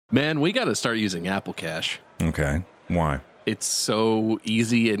Man, we got to start using Apple Cash. Okay. Why? It's so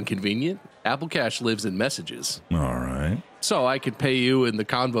easy and convenient. Apple Cash lives in messages. All right. So I could pay you in the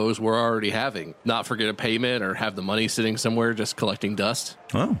convos we're already having, not forget a payment or have the money sitting somewhere just collecting dust.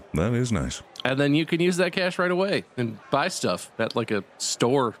 Oh, that is nice. And then you can use that cash right away and buy stuff at like a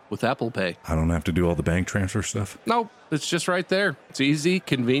store with Apple Pay. I don't have to do all the bank transfer stuff. No, it's just right there. It's easy,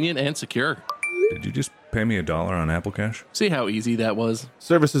 convenient, and secure. Did you just pay me $1 on Apple Cash? See how easy that was?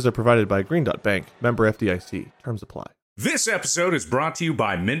 Services are provided by Green Dot Bank. Member FDIC. Terms apply. This episode is brought to you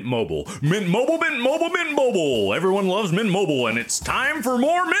by Mint Mobile. Mint Mobile, Mint Mobile, Mint Mobile. Everyone loves Mint Mobile, and it's time for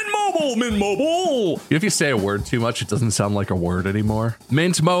more Mint Mobile, Mint Mobile. If you say a word too much, it doesn't sound like a word anymore.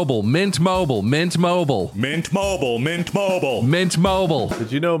 Mint Mobile, Mint Mobile, Mint Mobile. Mint Mobile, Mint Mobile. Mint Mobile.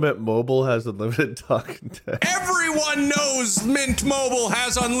 Did you know Mint Mobile has unlimited talk and text? Everyone knows Mint Mobile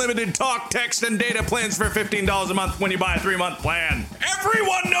has unlimited talk, text, and data plans for $15 a month when you buy a 3-month plan.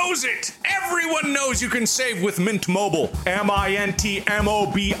 Everyone knows it. Everyone knows you can save with Mint Mobile.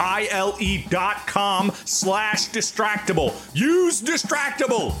 MintMobile.com/distractible. Use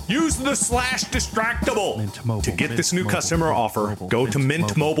Distractible. Use the /distractible. To get this new customer offer, go to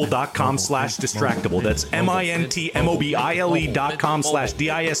mintmobile.com/distractible. That's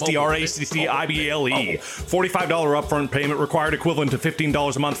MintMobile.com/distractible. $45 upfront payment required, equivalent to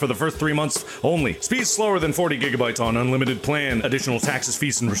 $15 a month for the first 3 months only. Speed slower than 40 gigabytes on unlimited plan. Additional taxes,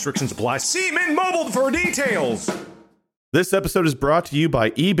 fees, and restrictions apply. See Mint Mobile for details. This episode is brought to you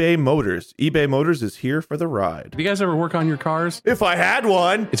by eBay Motors. eBay Motors is here for the ride. Do you guys ever work on your cars? If I had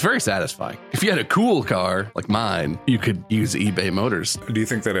one. It's very satisfying. If you had a cool car like mine, you could use eBay Motors. Do you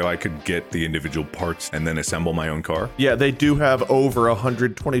think that I could get the individual parts and then assemble my own car? Yeah, they do have over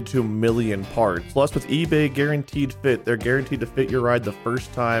 122 million parts. Plus, with eBay Guaranteed Fit, they're guaranteed to fit your ride the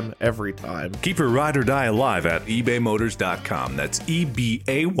first time, every time. Keep your ride or die alive at ebaymotors.com. That's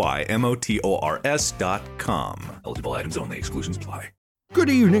ebaymotors.com. Eligible items only. Exclusions apply.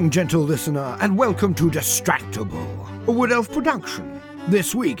 Good evening, gentle listener, and welcome to Distractable, a Wood Elf production.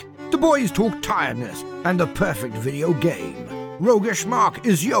 This week, the boys talk tiredness and the perfect video game. Roguish Mark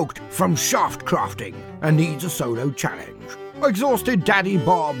is yoked from shaft crafting and needs a solo challenge. Exhausted Daddy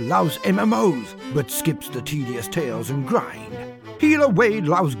Bob loves MMOs, but skips the tedious tales and grind. Healer Wade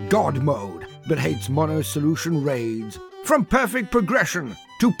loves God mode, but hates mono-solution raids. From perfect progression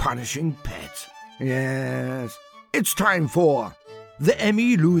to punishing pets. Yes, it's time for the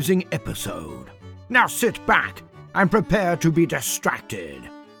Emmy-losing episode. Now sit back and prepare to be distracted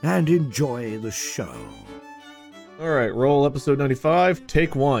and enjoy the show. All right, roll episode 95,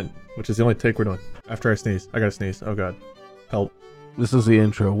 take 1, which is the only take we're doing. After I sneeze. I gotta sneeze. Oh, God. Help. This is the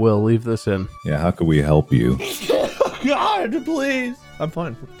intro. Will, leave this in. Yeah, how could we help you? God, please. I'm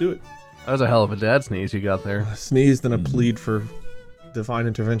fine. Let's do it. That was a hell of a dad sneeze you got there. A sneeze, then a plead for divine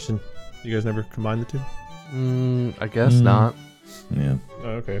intervention. You guys never combine the two? I guess not. Yeah.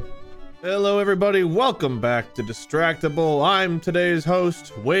 Oh, okay. Hello, everybody. Welcome back to Distractable. I'm today's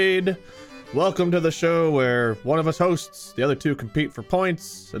host, Wade. Welcome to the show where one of us hosts, the other two compete for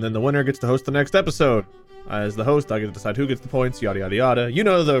points, and then the winner gets to host the next episode. As the host, I get to decide who gets the points, yada, yada, yada. You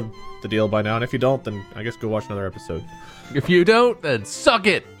know the deal by now, and if you don't, then I guess go watch another episode. If you don't, then suck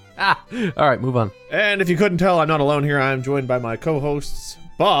it. All right, move on. And if you couldn't tell, I'm not alone here. I'm joined by my co-hosts,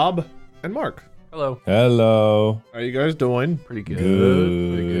 Bob and Mark. Hello. Hello. How are you guys doing? Pretty good.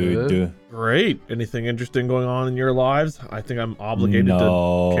 Pretty good. Great. Anything interesting going on in your lives? I think I'm obligated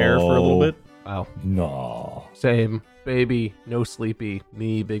to care for a little bit. Wow. No. Same. Baby, no sleepy,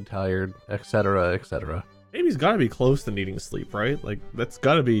 me big tired, etc., etc. Baby's got to be close to needing sleep, right? Like, that's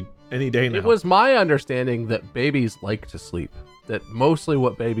got to be any day now. It was my understanding that babies like to sleep. That mostly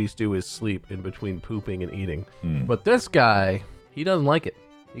what babies do is sleep in between pooping and eating. But this guy, he doesn't like it.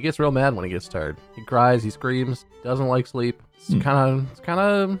 He gets real mad when he gets tired. He cries, he screams, doesn't like sleep. It's kind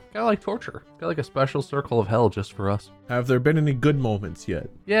of like torture. It's got like a special circle of hell just for us. Have there been any good moments yet?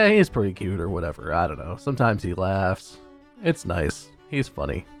 Yeah, he's pretty cute or whatever. I don't know. Sometimes he laughs. It's nice. He's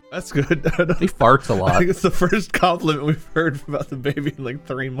funny. That's good. He farts a I lot. think it's the first compliment we've heard about the baby in like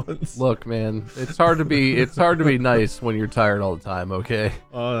 3 months. Look, man, it's hard to be nice when you're tired all the time, okay?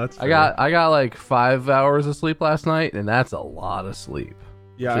 Oh, that's fair. I got like 5 hours of sleep last night, and that's a lot of sleep.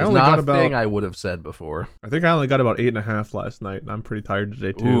 Yeah, Which I is only not got a about. thing I would have said before. I think I only got about 8.5 last night, and I'm pretty tired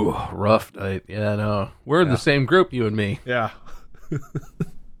today too. Ooh, rough night. Yeah, no, we're in the same group, you and me. Yeah.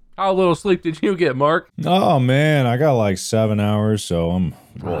 How little sleep did you get, Mark? Oh man, I got like 7 hours, so I'm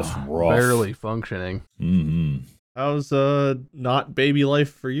rough. Barely functioning. Mm-hmm. How's not baby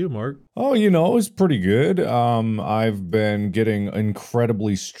life for you, Mark? Oh, it's pretty good. I've been getting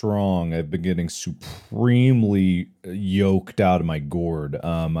incredibly strong. I've been getting supremely yoked out of my gourd.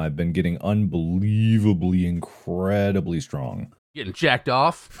 I've been getting unbelievably, incredibly strong. Getting jacked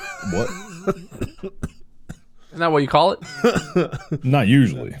off? What? Isn't that what you call it? Not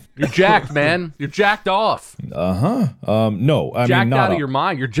usually. You're jacked, man. You're jacked off. No, I Jacked mean, not out of your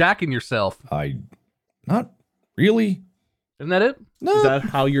mind. You're jacking yourself. not really. Isn't that it? No. Is that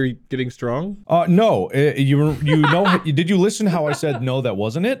how you're getting strong? No. You know? Did you listen how I said no? That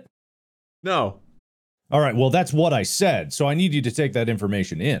wasn't it. No. All right. Well, that's what I said. So I need you to take that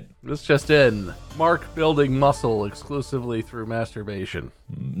information in. This just in. Mark building muscle exclusively through masturbation.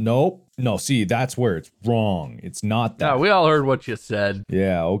 Nope. No. See, that's where it's wrong. It's not that. Yeah, we all heard what you said.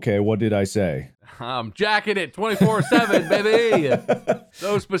 Yeah. Okay. What did I say? I'm jacking it 24/7, baby.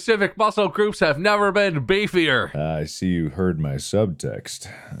 Those specific muscle groups have never been beefier. I see you heard my subtext.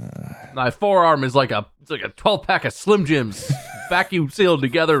 My forearm is like a 12-pack of Slim Jims, vacuum sealed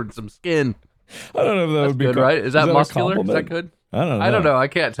together in some skin. I don't know if that would be Good, right? Is that a muscular? Is that compliment? good? I don't know. I don't know. I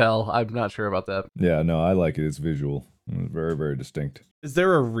can't tell. I'm not sure about that. Yeah. No, I like it. It's visual. It's very, very distinct. Is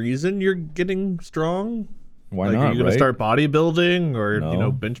there a reason you're getting strong? Why Like, not? are you gonna right? start bodybuilding or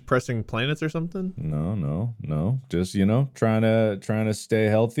No. bench pressing planets or something? No. Just trying to stay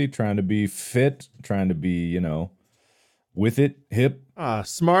healthy, trying to be fit, trying to be with it, hip,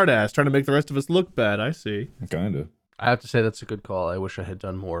 Smart ass, trying to make the rest of us look bad. I see. kind of. I have to say that's a good call. I wish I had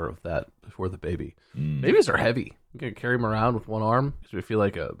done more of that before the baby. Babies are heavy. You can carry them around with one arm.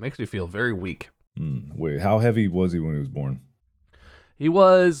 Makes me feel very weak. Wait, how heavy was he when he was born? He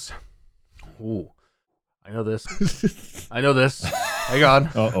was. Ooh, I know this. Hang on.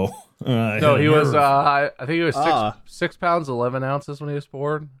 Uh-oh. No, he was. I think he was Ah. 6 pounds 11 ounces when he was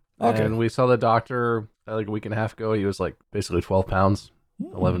born. Okay. And we saw the doctor like a week and a half ago. He was like basically 12 pounds,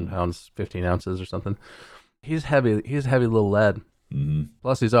 11 pounds, 15 ounces or something. He's heavy. He's a heavy little lad. Mm-hmm.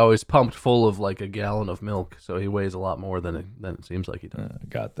 Plus, he's always pumped full of like a gallon of milk, so he weighs a lot more than it seems like he does.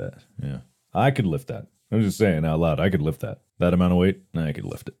 Got that. Yeah. I could lift that. I'm just saying out loud. I could lift that. That amount of weight, I could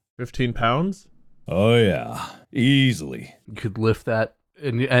lift it. 15 pounds? Oh, yeah. Easily. You could lift that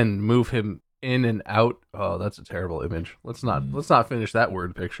and move him in and out. Oh, that's a terrible image. Let's not finish that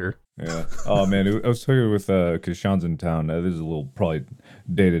word picture. Yeah. Oh man, I was talking with because Sean's in town. This is a little probably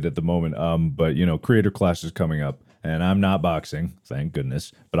dated at the moment. But creator class is coming up, and I'm not boxing, thank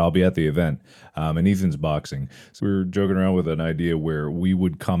goodness. But I'll be at the event. And Ethan's boxing. So we were joking around with an idea where we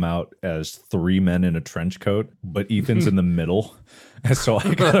would come out as 3 men in a trench coat, but Ethan's in the middle. And so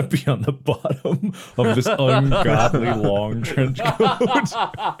I gotta be on the bottom of this ungodly long trench coat.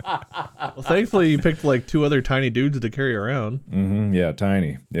 Well, thankfully you picked like 2 other tiny dudes to carry around. Yeah,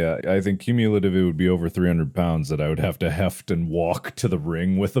 tiny. Yeah, I think cumulative it would be over 300 pounds that I would have to heft and walk to the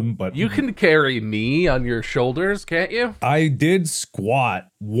ring with them. But You can carry me on your shoulders, can't you? I did squat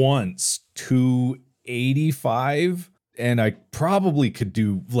once 285. And I probably could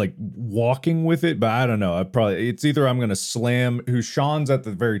do like walking with it, but I don't know. It's either I'm gonna slam Sean's at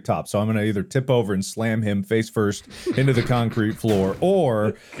the very top, so I'm gonna either tip over and slam him face first into the concrete floor,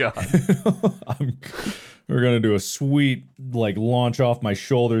 or God. we're gonna do a sweet like launch off my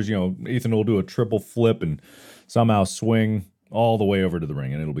shoulders. Ethan will do a triple flip and somehow swing all the way over to the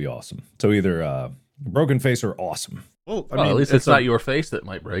ring, and it'll be awesome. So either broken face or awesome. Well, I Well, mean, at least it's not your face that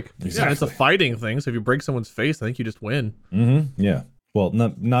might break. Yeah, it's a fighting thing. So if you break someone's face, I think you just win. Yeah. Well,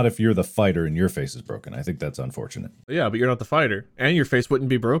 not if you're the fighter and your face is broken. I think that's unfortunate. Yeah, but you're not the fighter, and your face wouldn't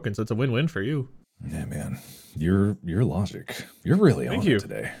be broken, so it's a win-win for you. Yeah, man. Your logic. You're really Thank on you. it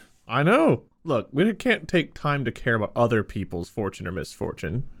today. I know. Look, we can't take time to care about other people's fortune or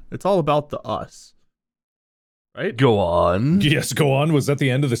misfortune. It's all about the us. Right? Go on. Yes, go on. Was that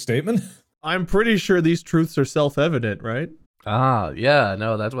the end of the statement? I'm pretty sure these truths are self-evident, right? Yeah,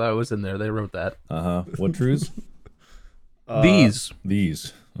 no, that's why I was in there. They wrote that. Uh-huh. What truths? These.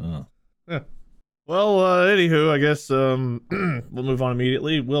 These. Yeah. Well, anywho, I guess we'll move on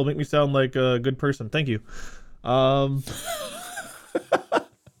immediately. Will, make me sound like a good person. Thank you.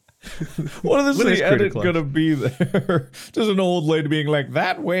 What is When the is edit Criticalist? gonna be there? Just an old lady being like,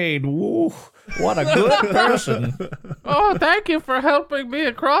 that Wade, woo, what a good person. Oh, thank you for helping me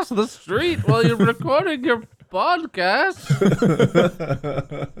across the street while you're recording your podcast.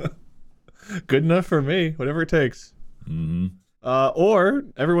 Good enough for me. Whatever it takes. Mm-hmm. Or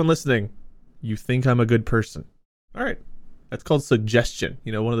everyone listening, you think I'm a good person. All right. That's called suggestion.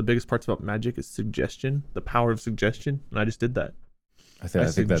 One of the biggest parts about magic is suggestion, the power of suggestion. And I just did that. I I think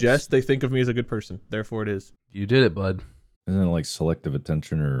suggest they think of me as a good person. Therefore it is. You did it, bud. Isn't it like selective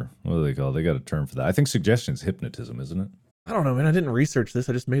attention or what do they call it? They got a term for that. I think suggestion's hypnotism, isn't it? I don't know, man. I didn't research this.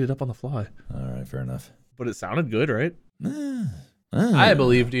 I just made it up on the fly. All right, fair enough. But it sounded good, right? I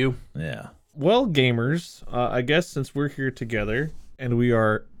believed you. Yeah. Well, gamers, I guess since we're here together and we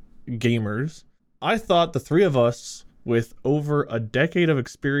are gamers, I thought the three of us with over a decade of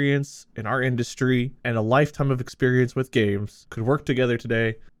experience in our industry and a lifetime of experience with games could work together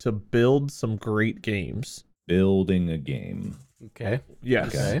today to build some great games. Building a game. Okay. Yes.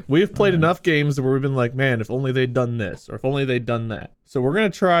 Okay. We've played enough games where we've been like, man, if only they'd done this or if only they'd done that. So we're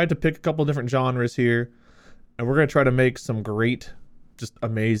going to try to pick a couple different genres here and we're going to try to make some great, just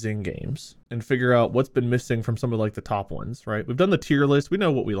amazing games and figure out what's been missing from some of like the top ones, right? We've done the tier list. We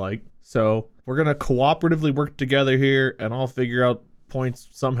know what we like. So we're going to cooperatively work together here and I'll figure out points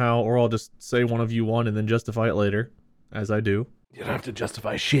somehow, or I'll just say one of you won and then justify it later, as I do. You don't have to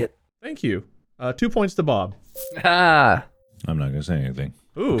justify shit. Thank you. 2 points to Bob. Ah. I'm not going to say anything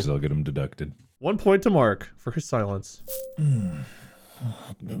Ooh. because I'll get them deducted. 1 point to Mark for his silence.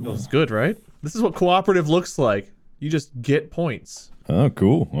 That was good, right? This is what cooperative looks like. You just get points. Oh,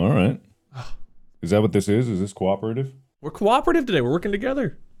 cool. All right. Is that what this is? Is this cooperative? We're cooperative today. We're working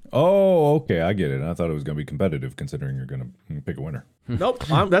together. Oh, okay. I get it. I thought it was going to be competitive considering you're going to pick a winner. Nope.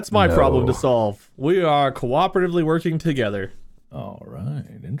 That's my problem to solve. We are cooperatively working together. All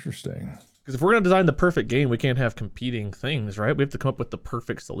right. Interesting. Because if we're going to design the perfect game, we can't have competing things, right? We have to come up with the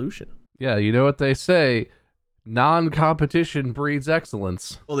perfect solution. Yeah, you know what they say? Non-competition breeds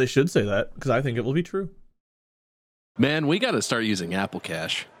excellence. Well, they should say that because I think it will be true. Man, we got to start using Apple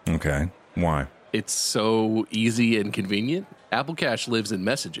Cash. Okay. Why? It's so easy and convenient. Apple Cash lives in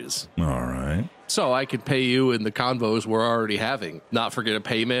messages. All right. So I could pay you in the convos we're already having, not forget a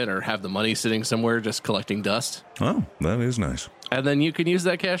payment or have the money sitting somewhere just collecting dust. Oh, that is nice. And then you can use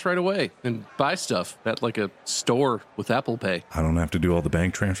that cash right away and buy stuff at like a store with Apple Pay. I don't have to do all the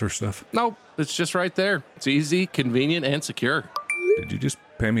bank transfer stuff. Nope, it's just right there. It's easy, convenient, and secure. Did you just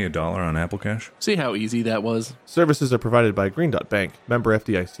pay me $1 on Apple Cash? See how easy that was? Services are provided by Green Dot Bank, member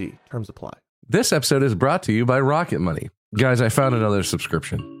FDIC. Terms apply. This episode is brought to you by Rocket Money. Guys, I found another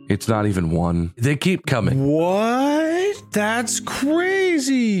subscription. It's not even one. They keep coming. What? That's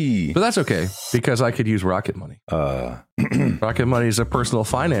crazy. But that's okay, because I could use Rocket Money. Rocket Money is a personal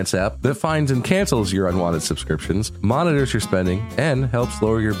finance app that finds and cancels your unwanted subscriptions, monitors your spending, and helps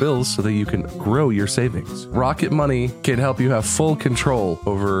lower your bills so that you can grow your savings. Rocket Money can help you have full control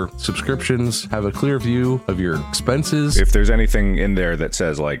over subscriptions, have a clear view of your expenses. If there's anything in there that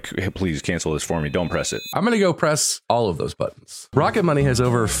says like, hey, please cancel this for me, don't press it. I'm going to go press all of those buttons. Rocket Money has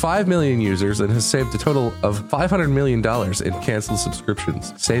over 5 million users and has saved a total of $500 million in canceled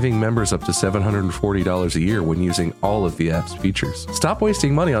subscriptions, saving members up to $740 a year when using all of the app's features. Stop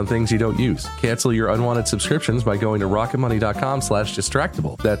wasting money on things you don't use. Cancel your unwanted subscriptions by going to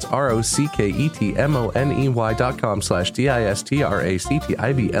rocketmoney.com/distractible. That's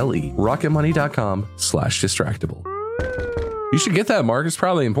ROCKETMONEY.com/DISTRACTIBLE. rocketmoney.com/distractible. You should get that, Mark. It's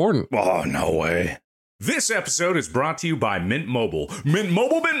probably important. Oh, no way. This episode is brought to you by Mint Mobile. Mint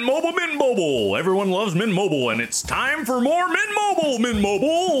Mobile, Mint Mobile, Mint Mobile. Everyone loves Mint Mobile, and it's time for more Mint Mobile. Mint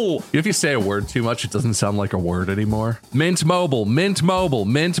Mobile. If you say a word too much, it doesn't sound like a word anymore. Mint Mobile, Mint Mobile,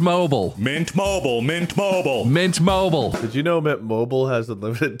 Mint Mobile. Mint Mobile, Mint Mobile. Mint Mobile. Did you know Mint Mobile has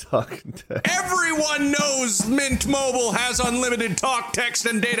unlimited talk and text? Everyone knows Mint Mobile has unlimited talk, text,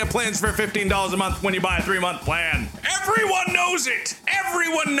 and data plans for $15 a month when you buy a 3-month plan. Everyone knows it.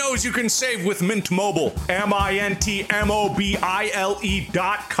 Everyone knows you can save with Mint Mobile.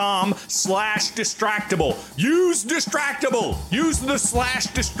 MintMobile.com/distractible. Use Distractable. Use the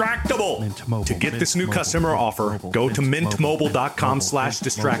 /distractable. To get this new customer offer, go to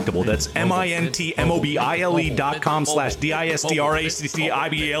mintmobile.com/distractible. That's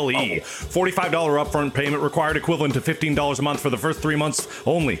MintMobile.com/distractible. $45 upfront payment required, equivalent to $15 a month for the first 3 months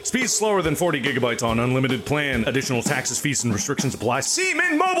only. Speed slower than 40 gigabytes on unlimited plan. Additional taxes, fees, and restrictions apply. See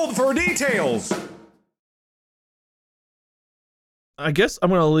Mint Mobile for details. I guess I'm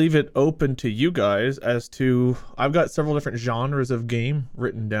going to leave it open to you guys as to, I've got several different genres of game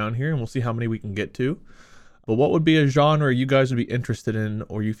written down here, and we'll see how many we can get to. But what would be a genre you guys would be interested in,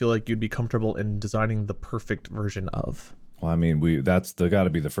 or you feel like you'd be comfortable in designing the perfect version of? Well, I mean, that's got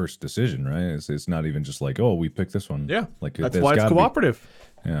to be the first decision, right? It's not even just like, oh, we picked this one. Yeah, like that's why it's cooperative.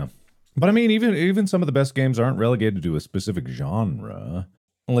 Yeah, but I mean, even some of the best games aren't relegated to a specific genre,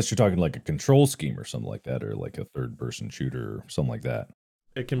 unless you're talking like a control scheme or something like that, or like a third-person shooter or something like that.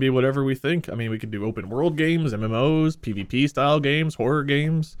 It can be whatever we think. I mean, we could do open world games, MMOs, PvP style games, horror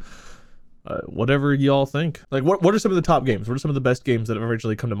games, whatever y'all think. Like, what are some of the top games? What are some of the best games that have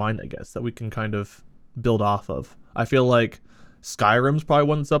originally come to mind, I guess, that we can kind of build off of. I feel like Skyrim's probably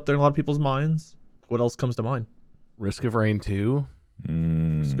one that's up there in a lot of people's minds. What else comes to mind? Risk of Rain 2.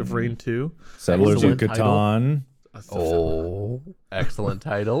 Risk of Rain 2. Settlers of Excellent Catan. Oh, excellent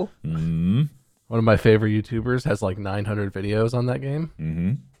title. Mm-hmm. One of my favorite YouTubers has like 900 videos on that game.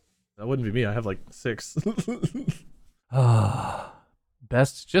 Mm-hmm. That wouldn't be me. I have like 6.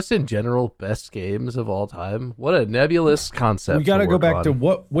 Best, just in general, best games of all time. What a nebulous concept. We got to go work back on. to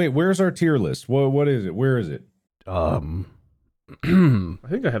what? Wait, where's our tier list? What is it? Where is it? I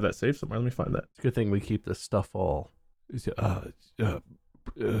think I have that saved somewhere. Let me find that. It's a good thing we keep this stuff all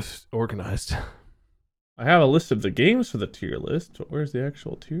organized. I have a list of the games for the tier list, but where's the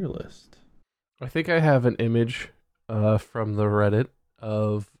actual tier list? I think I have an image from the Reddit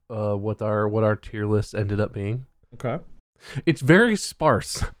of what our tier list ended up being. Okay. It's very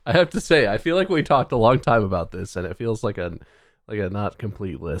sparse. I have to say, I feel like we talked a long time about this, and it feels like a not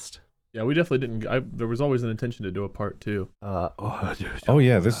complete list. Yeah, we definitely didn't. There was always an intention to do a part 2. Oh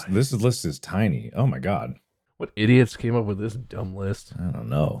yeah, this list is tiny. Oh my god. What idiots came up with this dumb list? I don't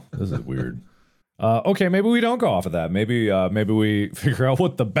know. This is weird. Okay, maybe we don't go off of that. Maybe we figure out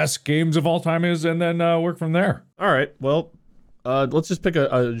what the best games of all time is, and then work from there. All right. Well, let's just pick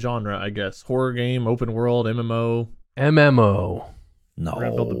a genre, I guess. Horror game, open world, MMO. MMO. No. We're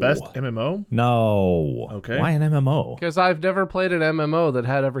gonna build the best MMO. No. Okay. Why an MMO? Because I've never played an MMO that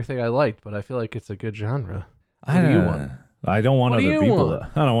had everything I liked, but I feel like it's a good genre. I What do you want? I don't want What do other you people. want?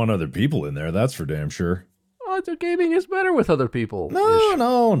 I don't want other people in there. That's for damn sure. Oh, the gaming is better with other people.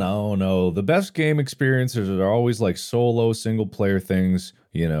 No. The best game experiences are always like solo, single player things,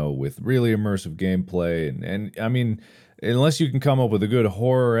 with really immersive gameplay. And I mean, unless you can come up with a good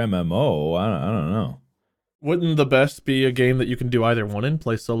horror MMO, I don't know. Wouldn't the best be a game that you can do either one in,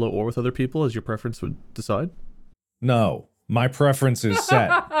 play solo or with other people, as your preference would decide? No, my preference is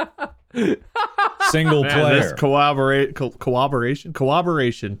set. Single player. This cooperation.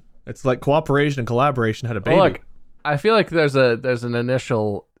 It's like cooperation and collaboration had a baby. Well, look, I feel like there's an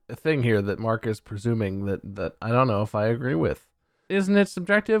initial thing here that Mark is presuming that I don't know if I agree with. Isn't it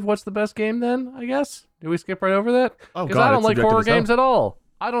subjective? What's the best game then? I guess. Do we skip right over that? Oh, Because God, I don't it's like subjective horror as hell. games at all.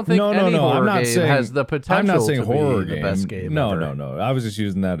 I don't think any I'm horror not game saying, has the potential I'm not saying to horror be game. the best game. No. ever. I was just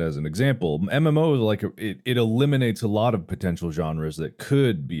using that as an example. MMO is like it eliminates a lot of potential genres that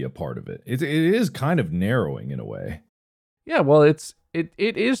could be a part of it. It is kind of narrowing in a way. Yeah, well, it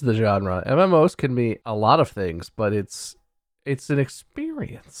is the genre. MMOs can be a lot of things, but it's an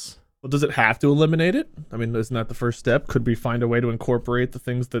experience. Well, does it have to eliminate it? I mean, isn't that the first step? Could we find a way to incorporate the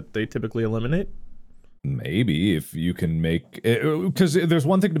things that they typically eliminate? Maybe if you can make, because there's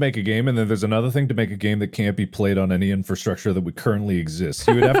one thing to make a game, and then there's another thing to make a game that can't be played on any infrastructure that would currently exist.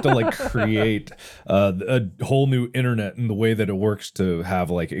 You would have to like create a whole new internet in the way that it works to have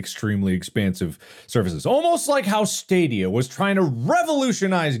like extremely expansive services, almost like how Stadia was trying to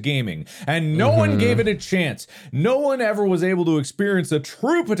revolutionize gaming, and no one gave it a chance. No one ever was able to experience the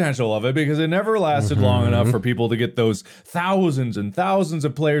true potential of it because it never lasted long enough for people to get those thousands and thousands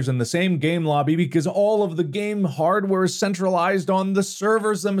of players in the same game lobby, because all of the game hardware is centralized on the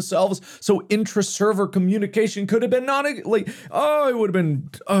servers themselves, so intra-server communication could have been it would have been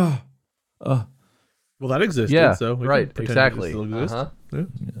Well, that existed, Yeah, so we right, can pretend exactly. it still exists. Uh-huh.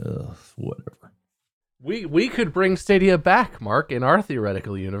 Yeah. whatever. We could bring Stadia back, Mark, in our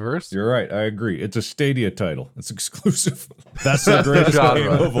theoretical universe. You're right, I agree. It's a Stadia title. It's exclusive. That's the greatest game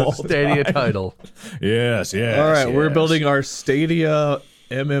of all Stadia time. title. Yes. All right, we're building our Stadia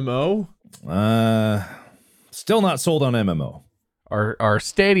MMO. Still not sold on MMO. Our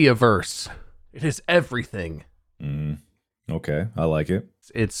Stadia verse. It is everything. Okay, I like it.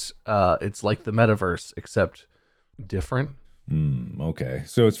 It's like the metaverse except different. Okay,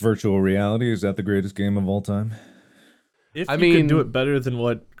 so it's virtual reality. Is that the greatest game of all time? If I you mean- can do it better than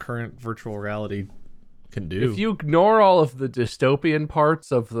what current virtual reality can do. If you ignore all of the dystopian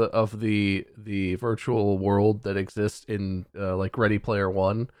parts of the virtual world that exists in like Ready Player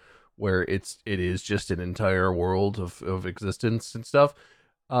One, where it is just an entire world of existence and stuff,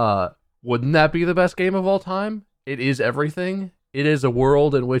 wouldn't that be the best game of all time? It is everything. It is a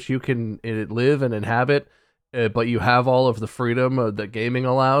world in which you can live and inhabit, but you have all of the freedom that gaming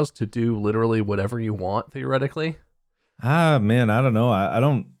allows to do literally whatever you want, theoretically. Man, I don't know. I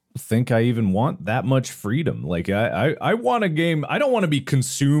don't think I even want that much freedom. Like I want a game. I don't want to be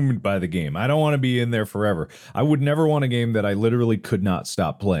consumed by the game. I don't want to be in there forever. I would never want a game that I literally could not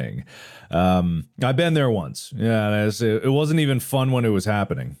stop playing. I've been there once. Yeah, it wasn't even fun when it was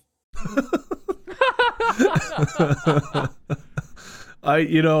happening.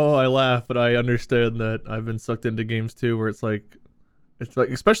 I laugh, but I understand that I've been sucked into games too, where it's like, It's like,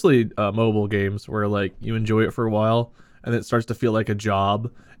 especially mobile games where like you enjoy it for a while and it starts to feel like a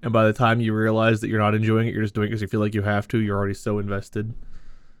job. And by the time you realize that you're not enjoying it, you're just doing it because you feel like you have to. You're already so invested.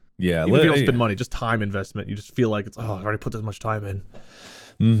 Yeah, Even if you don't spend money, just time investment. You just feel like it's, I've already put this much time in.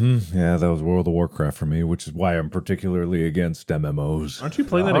 Yeah, that was World of Warcraft for me, which is why I'm particularly against MMOs. Aren't you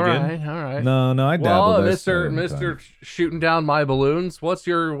playing that again? All right. No, I dabbled. Well, Mr. Shooting down my balloons. What's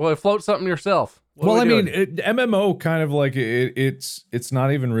your float something yourself? What are we doing? MMO kind of like it's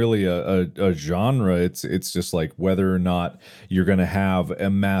not even really a genre. It's just like whether or not you're going to have a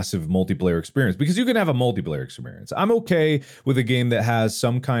massive multiplayer experience, because you can have a multiplayer experience. I'm okay with a game that has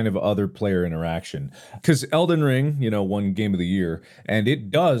some kind of other player interaction, because Elden Ring, won Game of the Year, and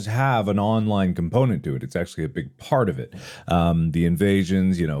it does have an online component to it. It's actually a big part of it. The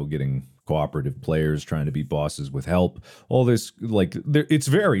invasions, getting cooperative players, trying to beat bosses with help, all this, like, it's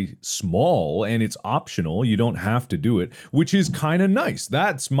very small and it's optional. You don't have to do it, which is kind of nice.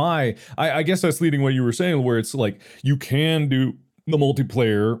 That's I guess that's leading what you were saying, where it's like you can do the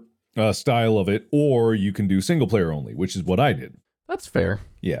multiplayer style of it, or you can do single player only, which is what I did. That's fair.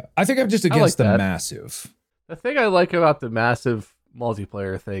 Yeah, I think I'm just against the massive. The thing I like about the massive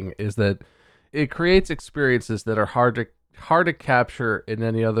multiplayer thing is that it creates experiences that are hard to capture in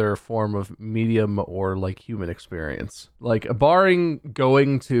any other form of medium or like human experience. Like, barring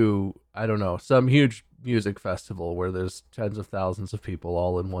going to, I don't know, some huge music festival where there's tens of thousands of people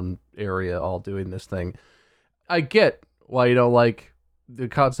all in one area all doing this thing, I get why you don't like the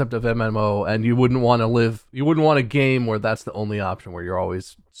concept of MMO, and you wouldn't want a game where that's the only option, where you're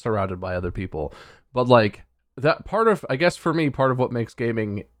always surrounded by other people. But like, that I guess for me, part of what makes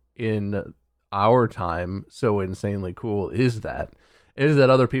gaming in our time so insanely cool is that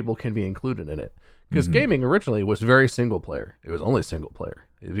other people can be included in it, because gaming originally was very single player. It was only single player.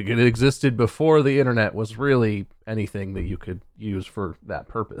 It existed before the internet was really anything that you could use for that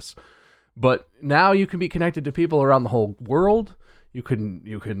purpose. But now you can be connected to people around the whole world. You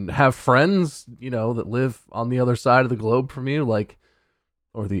can have friends, that live on the other side of the globe from you, like,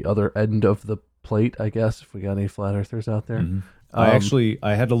 or the other end of the plate, I guess, if we got any flat earthers out there.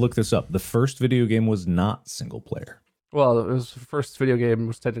 I had to look this up. The first video game was not single player. Well, the first video game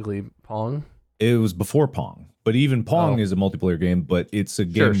was technically Pong. It was before Pong, but even Pong is a multiplayer game, but it's a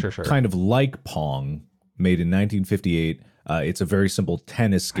game kind of like Pong, made in 1958. It's a very simple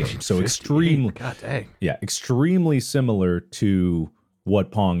tennis game, so extremely similar to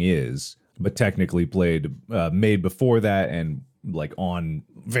what Pong is, but technically made before that, and like on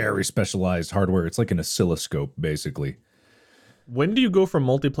very specialized hardware. It's like an oscilloscope, basically. When do you go from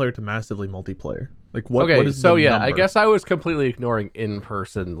multiplayer to massively multiplayer? Like, what is so the yeah, number? I guess I was completely ignoring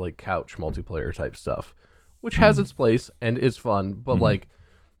in-person, like, couch multiplayer type stuff, which has its place and is fun, but like,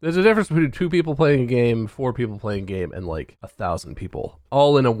 there's a difference between 2 people playing a game, 4 people playing a game, and like 1,000 people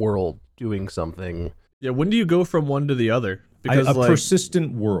all in a world doing something. Yeah, when do you go from one to the other? Because a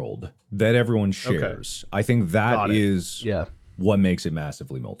persistent world that everyone shares. Okay. I think that is what makes it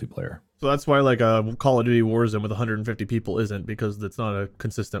massively multiplayer. So that's why, like, a Call of Duty Warzone with 150 people isn't, because it's not a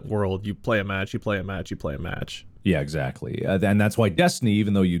consistent world. You play a match, you play a match, you play a match. Yeah, exactly. And that's why Destiny,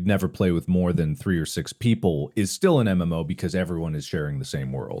 even though you'd never play with more than 3 or 6 people, is still an MMO, because everyone is sharing the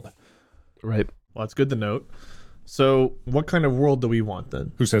same world. Right. Well, that's good to note. So what kind of world do we want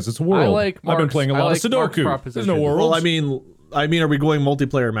then? Who says it's a world? I've been playing a lot of Sudoku. There's no world. Well, I mean, are we going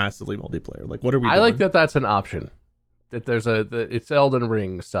multiplayer, massively multiplayer? Like, what are we doing? I like that that's an option. That it's Elden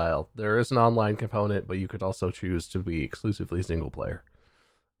Ring style. There is an online component, but you could also choose to be exclusively single player.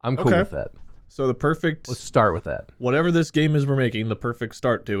 I'm cool with that. So let's start with that. Whatever this game is we're making, the perfect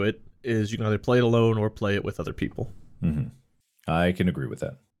start to it is you can either play it alone or play it with other people. I can agree with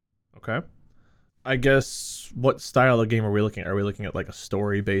that. Okay. I guess, what style of game are we looking at? Are we looking at like a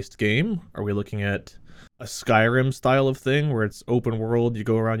story-based game? Are we looking at a Skyrim style of thing where it's open world, you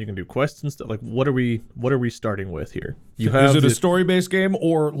go around, you can do quests and stuff? Like, what are we starting with here? Is it a story-based game,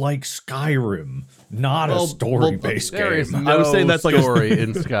 or like Skyrim, not a story-based game? There is no I was saying that's story like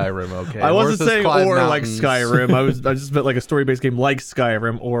in Skyrim, okay? I wasn't saying or mountains. Like Skyrim. I just meant like a story-based game like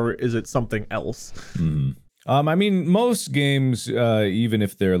Skyrim, or is it something else? I mean, most games, even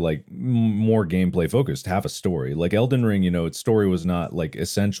if they're like more gameplay focused, have a story. Like Elden Ring, its story was not like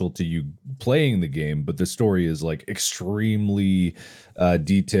essential to you playing the game, but the story is like extremely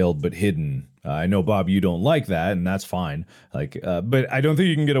detailed but hidden. I know, Bob, you don't like that, and that's fine. Like, but I don't think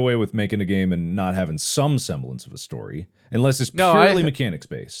you can get away with making a game and not having some semblance of a story, unless it's purely mechanics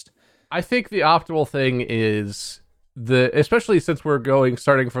based. I think the optimal thing is especially since we're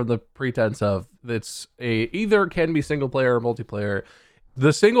starting from the pretense of it's either can be single player or multiplayer,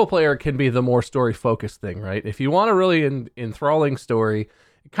 the single player can be the more story focused thing, right? If you want a really enthralling story,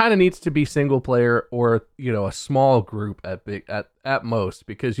 it kind of needs to be single player or, a small group at most,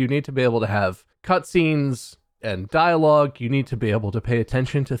 because you need to be able to have cutscenes and dialogue. You need to be able to pay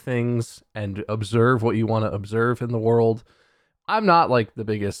attention to things and observe what you want to observe in the world. I'm not like the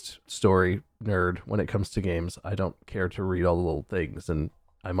biggest story nerd when it comes to games. I don't care to read all the little things, and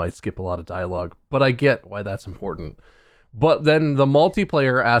I might skip a lot of dialogue, but I get why that's important. But then the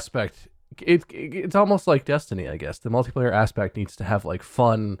multiplayer aspect, it's almost like Destiny, I guess. The multiplayer aspect needs to have like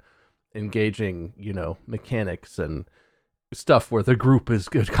fun, engaging, mechanics and stuff where the group is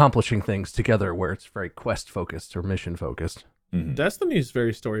accomplishing things together, where it's very quest focused or mission focused. Mm-hmm. Destiny is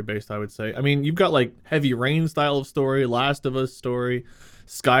very story based, I would say. I mean, you've got like Heavy Rain style of story, Last of Us story,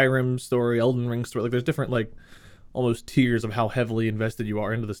 Skyrim story, Elden Ring story. Like there's different like almost tiers of how heavily invested you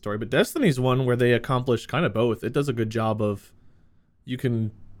are into the story. But Destiny's one where they accomplish kind of both. It does a good job of, you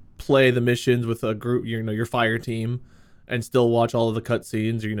can play the missions with a group, your fire team, and still watch all of the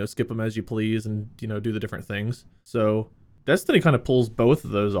cutscenes, or skip them as you please, and do the different things. So Destiny kind of pulls both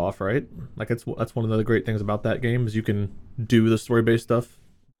of those off, right? Like that's one of the great things about that game, is you can do the story-based stuff.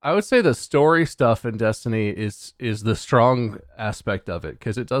 I would say the story stuff in Destiny is the strong aspect of it,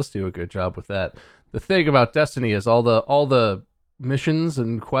 because it does do a good job with that. The thing about Destiny is all the missions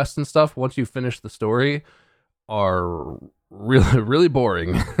and quests and stuff, once you finish the story, are really, really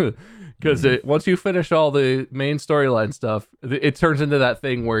boring. Because once you finish all the main storyline stuff, it turns into that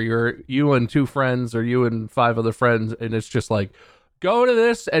thing where you and 2 friends, or you and 5 other friends, and it's just like, go to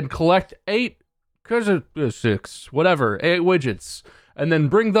this and collect 8 widgets, and then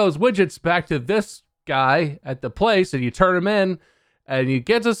bring those widgets back to this guy at the place, and you turn them in, and you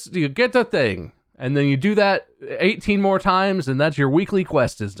get the thing, and then you do that 18 more times, and that's your weekly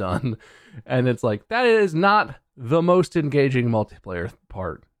quest is done. And it's like, that is not the most engaging multiplayer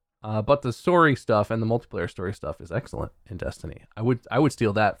part. But the story stuff and the multiplayer story stuff is excellent in Destiny. I would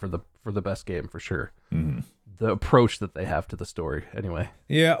steal that for the best game for sure. Mm-hmm. The approach that they have to the story, anyway.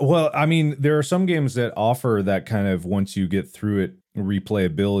 Yeah, well, I mean, there are some games that offer that kind of, once you get through it,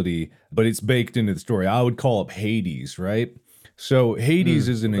 replayability, but it's baked into the story. I would call up Hades, right? So Hades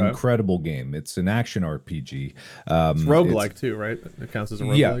is an incredible game. It's an action RPG. It's roguelike too, right? It counts as a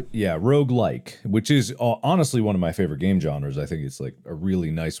roguelike? Yeah, roguelike, which is honestly one of my favorite game genres. I think it's like a really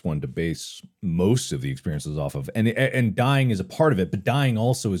nice one to base most of the experiences off of. And dying is a part of it, but dying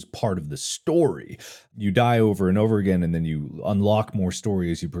also is part of the story. You die over and over again, and then you unlock more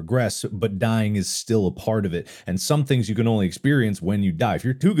story as you progress, but dying is still a part of it. And some things you can only experience when you die. If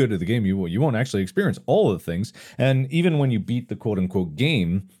you're too good at the game, you won't actually experience all of the things. And even when you beat the quote-unquote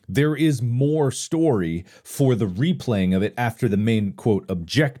game, there is more story for the replaying of it after the main quote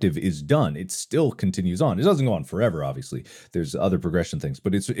objective is done. It still continues on. It doesn't go on forever, obviously. There's other progression things,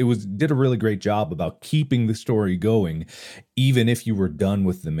 but it did a really great job about keeping the story going, even if you were done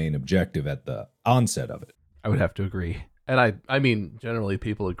with the main objective at the onset of it. I would have to agree. And I mean, generally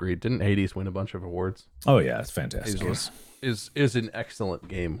people agree. Didn't Hades win a bunch of awards? Oh yeah, it's fantastic. Hades is an excellent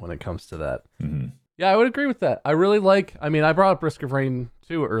game when it comes to that. Mm-hmm. Yeah, I would agree with that. I really like, I brought up Risk of Rain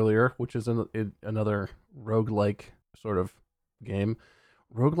 2 earlier, which is another roguelike sort of game.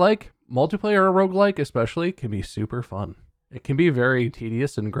 Roguelike, multiplayer roguelike especially, can be super fun. It can be very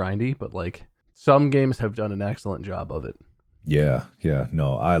tedious and grindy, but like some games have done an excellent job of it. Yeah.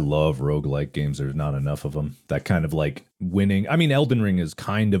 No, I love roguelike games. There's not enough of them. That kind of like winning. I mean, Elden Ring is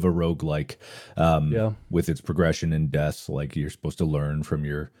kind of a roguelike with its progression and death. Like you're supposed to learn from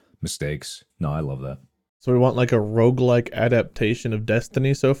your mistakes. No, I love that. So we want like a roguelike adaptation of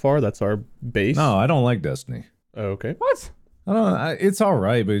Destiny so far? That's our base? No, I don't like Destiny. Oh, okay. What? I don't know. It's all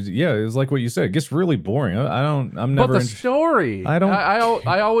right, but yeah, it's like what you said. It gets really boring. I'm never. But the story. I don't.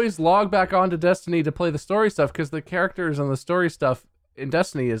 I always log back onto Destiny to play the story stuff, because the characters and the story stuff in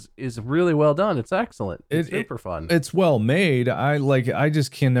Destiny is really well done. It's excellent. It's super fun. It's well made. I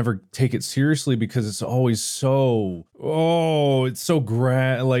just can never take it seriously because it's always so it's so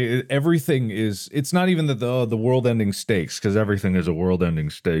grand. Like everything is. It's not even the world-ending stakes, because everything is a world-ending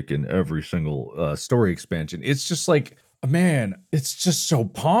stake in every single story expansion. It's just like, man, it's just so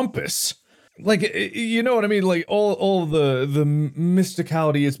pompous. Like, you know what I mean? Like all the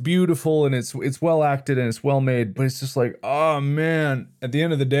mysticality, it's beautiful and it's well acted and it's well made, but it's just like, oh man, at the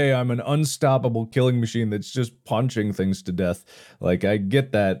end of the day, I'm an unstoppable killing machine that's just punching things to death. Like, I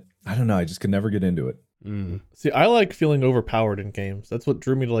get that. I don't know. I just could never get into it. See, I like feeling overpowered in games. That's what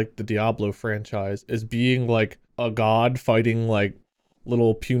drew me to like the Diablo franchise, is being like a god fighting like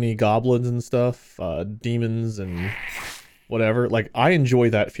little puny goblins and stuff, demons and whatever. Like, I enjoy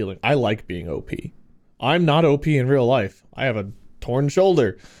that feeling. I like being OP. I'm not OP in real life. I have a torn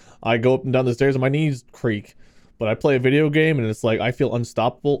shoulder. I go up and down the stairs and my knees creak. But I play a video game and it's like I feel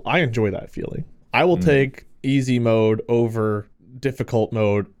unstoppable. I enjoy that feeling. I will take easy mode over difficult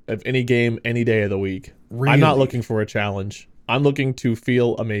mode of any game any day of the week. Really? I'm not looking for a challenge. I'm looking to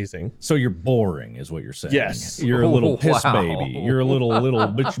feel amazing. So you're boring, is what you're saying. Yes. You're a little piss Wow. baby. You're a little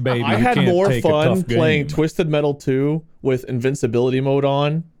bitch baby. I who had can't more take a fun tough playing game. Twisted Metal 2 with invincibility mode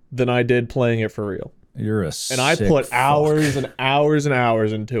on than I did playing it for real. You're a And I sick put fuck. hours and hours and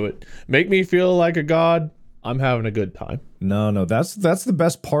hours into it. Make me feel like a god. I'm having a good time. No, that's the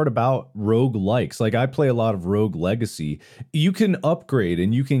best part about rogue likes. Like I play a lot of Rogue Legacy. You can upgrade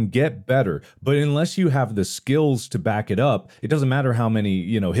and you can get better, but unless you have the skills to back it up, it doesn't matter how many,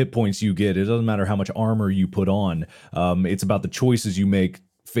 hit points you get. It doesn't matter how much armor you put on. It's about the choices you make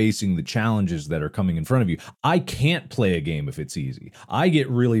facing the challenges that are coming in front of you. I can't play a game if it's easy. I get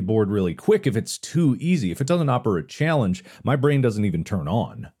really bored really quick if it's too easy. If it doesn't offer a challenge, my brain doesn't even turn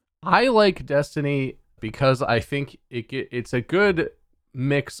on. I like Destiny because I think it's a good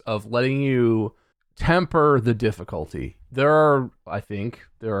mix of letting you temper the difficulty. I think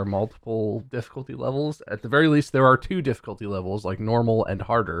there are multiple difficulty levels. At the very least, there are 2 difficulty levels, like normal and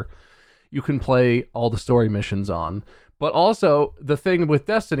harder. You can play all the story missions on. But also, the thing with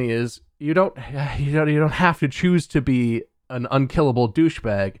Destiny is you don't have to choose to be an unkillable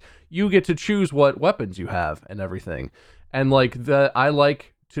douchebag. You get to choose what weapons you have and everything. And I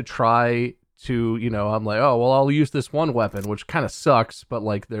like to try to, I'm like, oh, well, I'll use this one weapon, which kind of sucks, but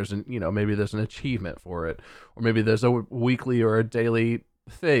there's maybe there's an achievement for it, or maybe there's a weekly or a daily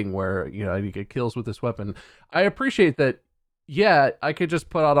thing where, you get kills with this weapon. I appreciate that. Yeah, I could just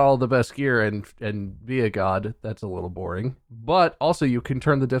put out all the best gear and be a god. That's a little boring. But also you can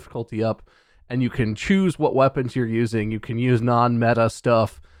turn the difficulty up and you can choose what weapons you're using. You can use non-meta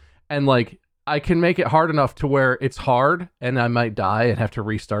stuff. And I can make it hard enough to where it's hard and I might die and have to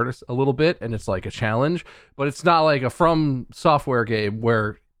restart a little bit. And it's like a challenge, but it's not like a From Software game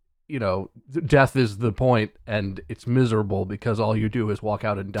where, death is the point and it's miserable because all you do is walk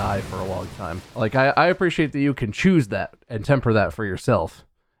out and die for a long time. I appreciate that you can choose that and temper that for yourself,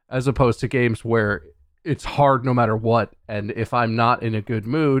 as opposed to games where it's hard no matter what. And if I'm not in a good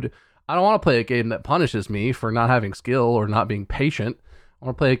mood, I don't want to play a game that punishes me for not having skill or not being patient. I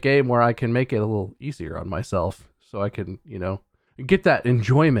want to play a game where I can make it a little easier on myself so I can, get that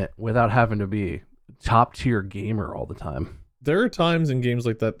enjoyment without having to be a top tier gamer all the time. There are times in games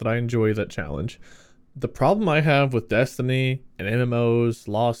like that I enjoy that challenge. The problem I have with Destiny and MMOs,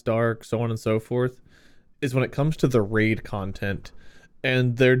 Lost Ark, so on and so forth, is when it comes to the raid content.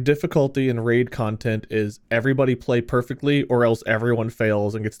 And their difficulty in raid content is everybody play perfectly or else everyone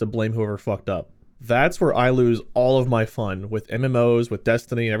fails and gets to blame whoever fucked up. That's where I lose all of my fun with MMOs, with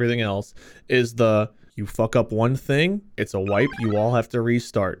Destiny and everything else, is you fuck up one thing, it's a wipe, you all have to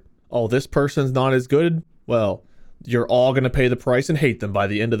restart. Oh, this person's not as good? Well, you're all going to pay the price and hate them by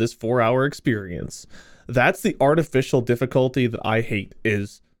the end of this 4-hour experience. That's the artificial difficulty that I hate,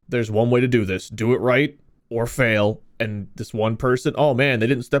 is there's one way to do this. Do it right or fail. And this one person, oh man, they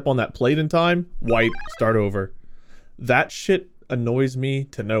didn't step on that plate in time. Wipe, start over. That shit annoys me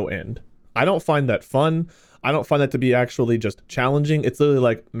to no end. I don't find that fun. I don't find that to be actually just challenging. It's literally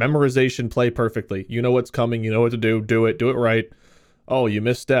like memorization, play perfectly. You know what's coming. You know what to do. Do it right. Oh, you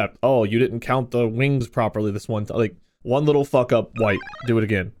misstepped. Oh, you didn't count the wings properly this one time. Like, one little fuck up, wipe, do it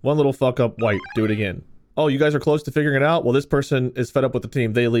again. One little fuck up, wipe, do it again. Oh, you guys are close to figuring it out? Well, this person is fed up with the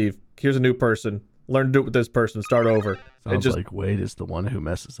team. They leave. Here's a new person. Learn to do it with this person. Start over. Sounds like Wade is the one who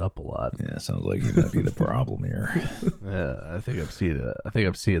messes up a lot. Yeah, sounds like you might be the problem here. Yeah, I think I'm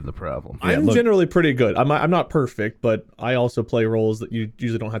seeing the problem. I'm generally pretty good. I'm not perfect, but I also play roles that you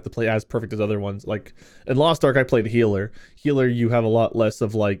usually don't have to play as perfect as other ones. Like in Lost Ark, I played healer. Healer, you have a lot less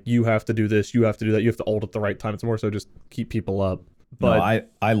of you have to do this, you have to do that, you have to ult at the right time. It's more so just keep people up. But no,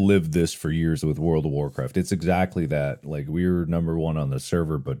 I lived this for years with World of Warcraft. It's exactly that. We were number one on the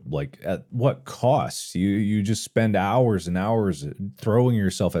server, but at what cost? You just spend hours and hours throwing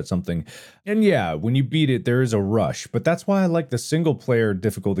yourself at something. And yeah, when you beat it, there is a rush. But that's why I like the single player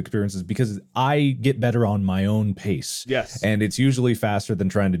difficult experiences, because I get better on my own pace. Yes. And it's usually faster than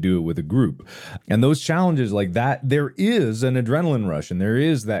trying to do it with a group. And those challenges like that, there is an adrenaline rush and there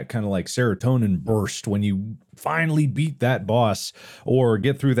is that kind of serotonin burst when you finally beat that boss or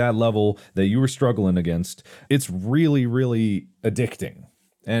get through that level that you were struggling against. It's really, really addicting.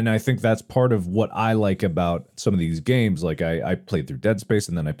 And I think that's part of what I like about some of these games. I played through Dead Space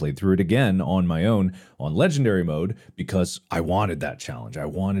and then I played through it again on my own on Legendary mode because I wanted that challenge. I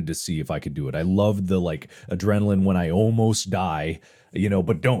wanted to see if I could do it. I loved the adrenaline when I almost die.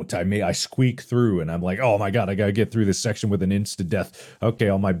 but don't. I squeak through, and I'm like, oh my god, I gotta get through this section with an instant death. Okay,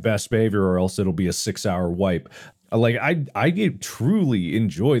 on my best behavior, or else it'll be a 6-hour wipe. Like I truly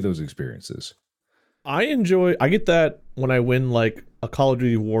enjoy those experiences. I get that when I win like a Call of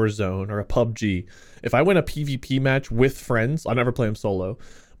Duty Warzone or a PUBG. If I win a PvP match with friends, I never play them solo.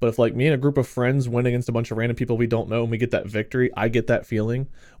 But if like me and a group of friends win against a bunch of random people we don't know and we get that victory, I get that feeling.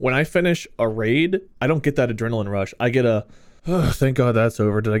 When I finish a raid, I don't get that adrenaline rush. I get thank God that's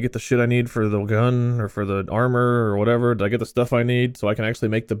over. Did I get the shit I need for the gun or for the armor or whatever? Did I get the stuff I need so I can actually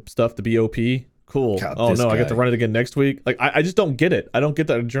make the stuff to be OP? Cool. God, oh no, guy. I get to run it again next week. Like I just don't get it. I don't get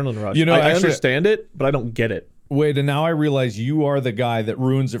that adrenaline rush. I understand it, but I don't get it. Wait, and now I realize you are the guy that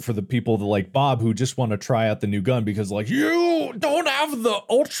ruins it for the people that like Bob who just want to try out the new gun because like, you don't have the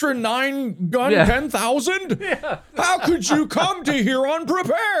Ultra 9 gun 10,000? Yeah. How could you come to here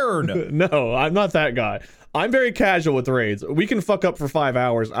unprepared? No, I'm not that guy. I'm very casual with raids. We can fuck up for 5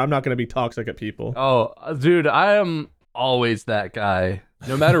 hours. I'm not going to be toxic at people. Oh, dude, I am always that guy.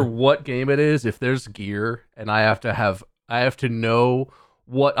 No matter what game it is, if there's gear and I have to know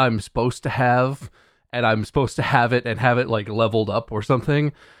what I'm supposed to have, and I'm supposed to have it and have it like leveled up or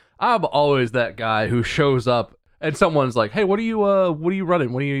something, I'm always that guy who shows up and someone's like, "Hey, what are you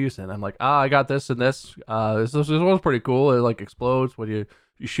running? What are you using?" I'm like, "I got this and this. This one's pretty cool. It like explodes when you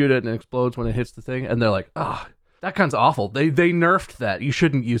shoot it and it explodes when it hits the thing." And they're like, that gun's awful. They nerfed that. You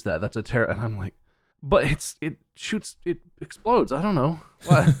shouldn't use that. That's a terror." And I'm like, "But it explodes. I don't know.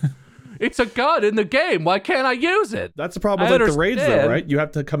 What?" It's a gun in the game. Why can't I use it? That's the problem with like the raids though, right? You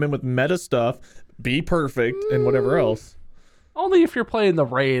have to come in with meta stuff, be perfect, and whatever else. Only if you're playing the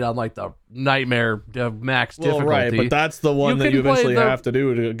raid on like the nightmare max difficulty. Right, but that's the one that you eventually have to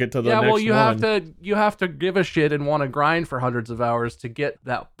do to get to the next one. Yeah, well, you have to give a shit and want to grind for hundreds of hours to get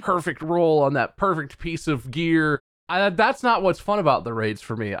that perfect roll on that perfect piece of gear. That's not what's fun about the raids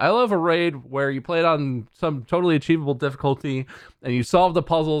for me. I love a raid where you play it on some totally achievable difficulty and you solve the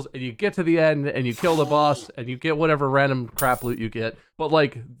puzzles and you get to the end and you kill the boss and you get whatever random crap loot you get. But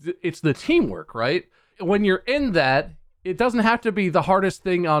like, it's the teamwork, right? When you're in that, it doesn't have to be the hardest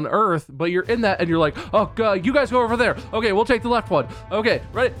thing on earth, but you're in that and you're like, "Oh god, you guys go over there. Okay, we'll take the left one. Okay,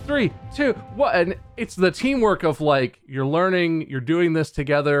 ready? 3, 2, 1. And it's the teamwork of like, you're learning, you're doing this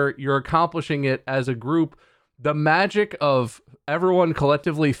together, you're accomplishing it as a group. The magic of everyone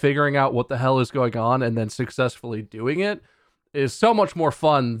collectively figuring out what the hell is going on and then successfully doing it is so much more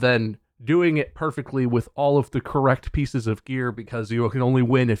fun than doing it perfectly with all of the correct pieces of gear, because you can only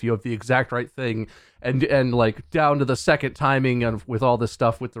win if you have the exact right thing and like down to the second timing and with all this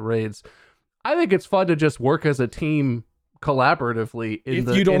stuff with the raids. I think it's fun to just work as a team collaboratively in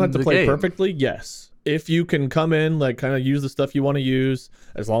if you don't have to play game perfectly, yes. If you can come in, like kind of use the stuff you want to use,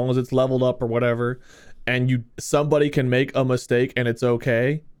 as long as it's leveled up or whatever, and somebody can make a mistake and it's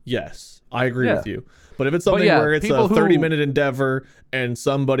okay, yes, I agree with you. But if it's something where it's a 30-minute endeavor and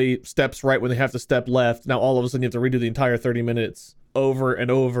somebody steps right when they have to step left, now all of a sudden you have to redo the entire 30 minutes over and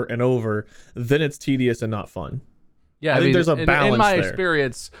over and over, then it's tedious and not fun. Yeah, I think there's a balance in my there.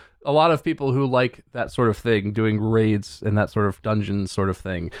 experience, a lot of people who like that sort of thing, doing raids and that sort of dungeon sort of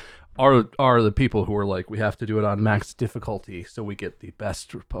thing, are the people who are like, we have to do it on max difficulty so we get the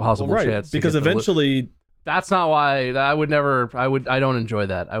best possible chance. Because eventually, that's not why I don't enjoy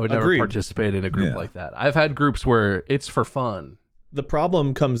that. I would never participate in a group like that. I've had groups where it's for fun. The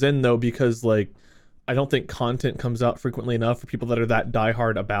problem comes in though, because like, I don't think content comes out frequently enough for people that are that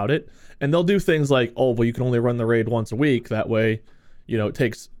diehard about it. And they'll do things like, oh, well, you can only run the raid once a week. That way, it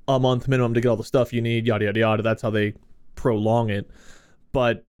takes a month minimum to get all the stuff you need, yada, yada, yada. That's how they prolong it.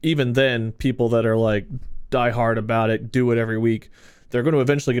 But even then, people that are like diehard about it, do it every week, they're going to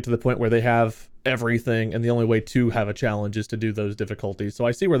eventually get to the point where they have everything, and the only way to have a challenge is to do those difficulties. So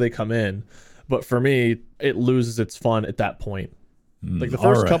I see where they come in, but for me, it loses its fun at that point. Like the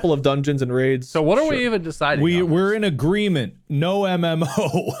first couple of dungeons and raids. So what are we even deciding? We're in agreement. No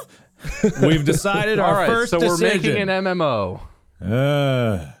MMO. We've decided our first decision. So we're making an MMO.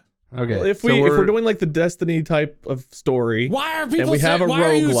 Okay. Well, if we're doing like the Destiny type of story, why are people and we have a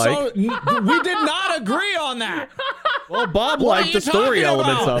roguelike? We did not agree on that. Well, Bob liked the story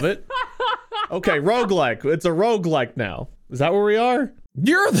elements of it. Okay, roguelike. It's a roguelike now. Is that where we are?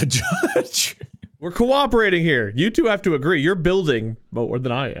 You're the judge. We're cooperating here. You two have to agree. You're building more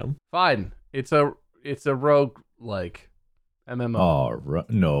than I am. Fine. It's a roguelike MMO. Oh,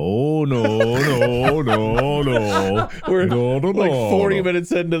 no. We're like 40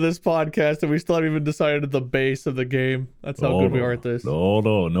 minutes into this podcast and we still haven't even decided the base of the game. That's how good we are at this. No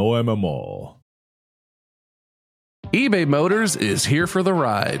MMO. eBay Motors is here for the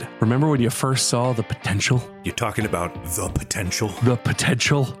ride. Remember when you first saw the potential? You're talking about the potential? The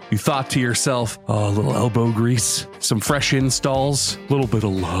potential? You thought to yourself, oh, a little elbow grease, some fresh installs, a little bit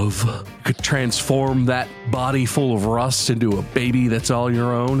of love. You could transform that body full of rust into a baby that's all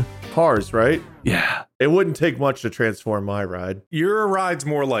your own. Cars, right? Yeah. It wouldn't take much to transform my ride. Your ride's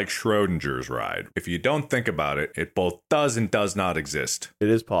more like Schrodinger's ride. If you don't think about it, it both does and does not exist. It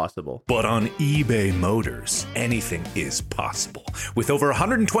is possible. But on eBay Motors, anything is possible. With over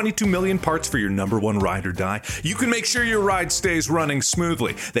 122 million parts for your number one ride or die, you can make sure your ride stays running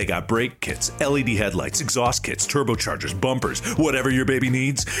smoothly. They got brake kits, LED headlights, exhaust kits, turbochargers, bumpers, whatever your baby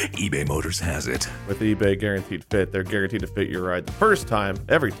needs, eBay Motors has it. With eBay Guaranteed Fit, they're guaranteed to fit your ride the first time,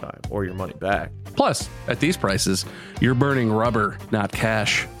 every time, or your money back. Plus, at these prices, you're burning rubber, not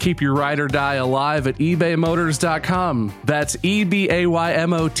cash. Keep your ride or die alive at ebaymotors.com. That's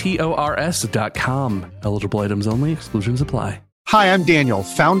ebaymotors.com. Eligible items only, exclusions apply. Hi, I'm Daniel,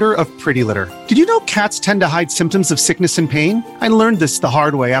 founder of Pretty Litter. Did you know cats tend to hide symptoms of sickness and pain? I learned this the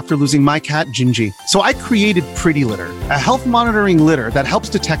hard way after losing my cat, Gingy. So I created Pretty Litter, a health monitoring litter that helps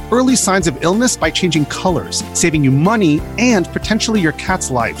detect early signs of illness by changing colors, saving you money and potentially your cat's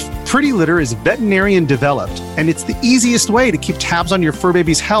life. Pretty Litter is veterinarian developed, and it's the easiest way to keep tabs on your fur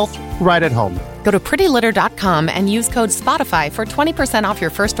baby's health right at home. Go to prettylitter.com and use code SPOTIFY for 20% off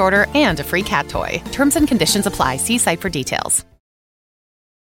your first order and a free cat toy. Terms and conditions apply. See site for details.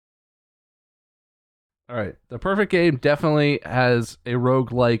 All right. The Perfect Game definitely has a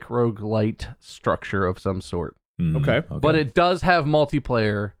roguelite structure of some sort. Okay. But it does have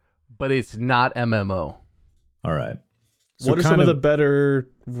multiplayer, but it's not MMO. All right. What are some of the better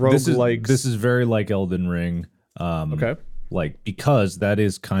roguelikes? This is very like Elden Ring. Okay. Like, because that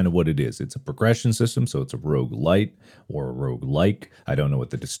is kind of what it is. It's a progression system, so it's a roguelite or a roguelike. I don't know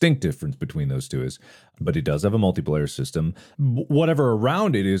what the distinct difference between those two is, but it does have a multiplayer system. Whatever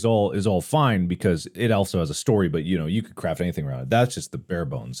around it is all fine because it also has a story, but you could craft anything around it. That's just the bare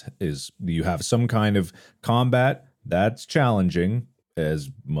bones. Is you have some kind of combat that's challenging as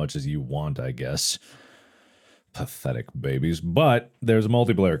much as you want, I guess. Pathetic babies, but there's a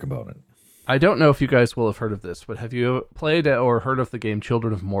multiplayer component. I don't know if you guys will have heard of this, but have you played or heard of the game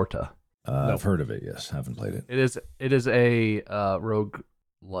Children of Morta? I've heard of it, yes. Haven't played it. It is a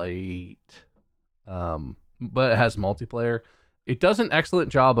roguelite, but it has multiplayer. It does an excellent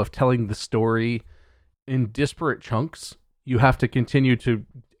job of telling the story in disparate chunks. You have to continue to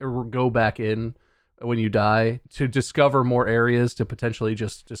go back in when you die to discover more areas, to potentially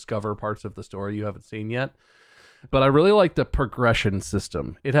just discover parts of the story you haven't seen yet. But I really like the progression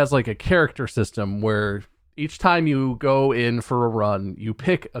system. It has like a character system where each time you go in for a run, you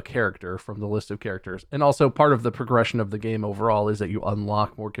pick a character from the list of characters. And also part of the progression of the game overall is that you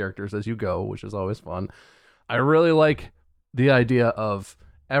unlock more characters as you go, which is always fun. I really like the idea of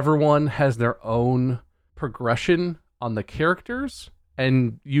everyone has their own progression on the characters,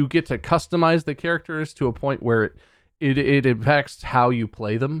 and you get to customize the characters to a point where it impacts how you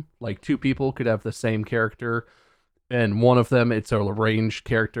play them. Like two people could have the same character, and one of them, it's a ranged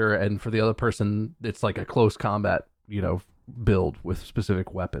character, and for the other person, it's like a close combat, build with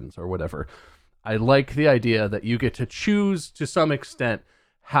specific weapons or whatever. I like the idea that you get to choose to some extent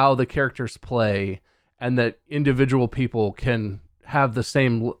how the characters play, and that individual people can have the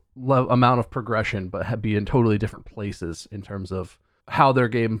same amount of progression, but be in totally different places in terms of how their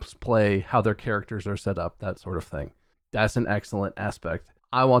games play, how their characters are set up, that sort of thing. That's an excellent aspect.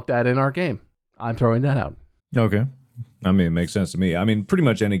 I want that in our game. I'm throwing that out. Okay. I mean, it makes sense to me. I mean, pretty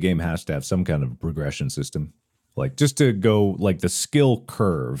much any game has to have some kind of progression system. Like, just to go, like, the skill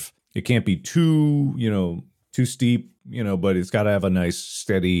curve, it can't be too steep, but it's got to have a nice,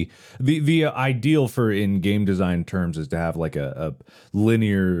 steady... The ideal for in game design terms is to have, like, a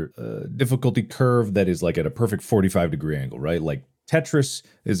linear difficulty curve that is, like, at a perfect 45-degree angle, right? Like, Tetris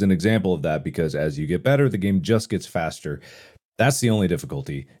is an example of that because as you get better, the game just gets faster. That's the only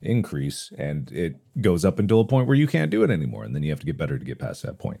difficulty increase, and it goes up until a point where you can't do it anymore, and then you have to get better to get past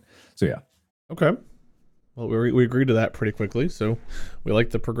that point. So, yeah. Okay. Well, we agreed to that pretty quickly, so we like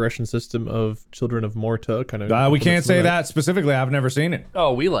the progression system of Children of Morta. Kind of. We can't say that specifically. I've never seen it.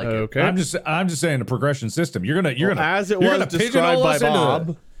 Oh, we like it. Okay. I'm just saying the progression system. You're gonna as it was described by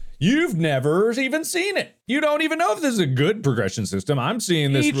Bob. You've never even seen it. You don't even know if this is a good progression system. I'm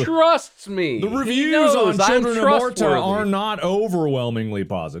seeing this. He trusts me. The reviews on Children of Morta are not overwhelmingly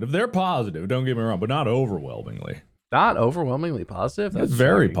positive. They're positive, don't get me wrong, but not overwhelmingly. Not overwhelmingly positive? That's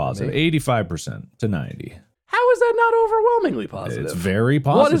very positive. 85% to 90. How is that not overwhelmingly positive? It's very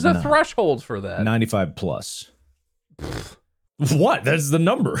positive. What is the threshold for that? 95 plus. What? That's the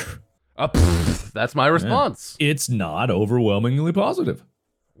number. That's my response. It's not overwhelmingly positive.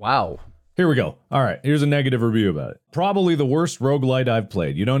 Wow. Here we go. All right, here's a negative review about it. Probably the worst roguelite I've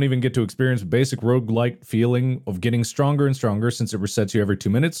played. You don't even get to experience the basic roguelite feeling of getting stronger and stronger since it resets you every 2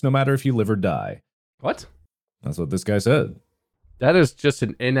 minutes, no matter if you live or die. What? That's what this guy said. That is just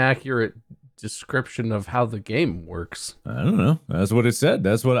an inaccurate description of how the game works. I don't know. That's what it said.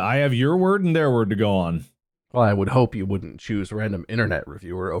 That's what I have your word and their word to go on. Well, I would hope you wouldn't choose random internet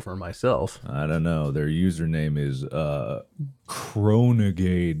reviewer over myself. I don't know. Their username is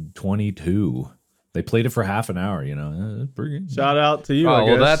Chronegade22. They played it for half an hour, you know. Pretty good. Shout out to you, I guess.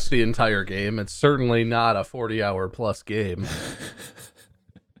 Well, that's the entire game. It's certainly not a 40-hour plus game.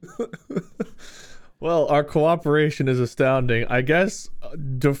 Well, our cooperation is astounding. I guess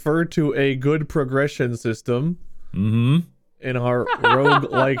defer to a good progression system in our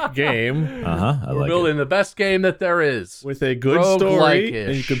roguelike game. We're building the best game that there is. With a good story,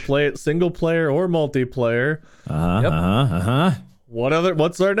 and you can play it single player or multiplayer.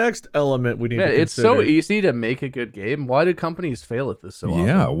 What's our next element we need to consider? It's so easy to make a good game. Why do companies fail at this so often?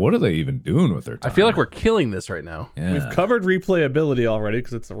 Yeah, what are they even doing with their time? I feel like we're killing this right now. Yeah. We've covered replayability already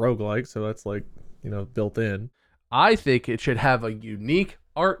because it's a roguelike, so that's like, built in. I think it should have a unique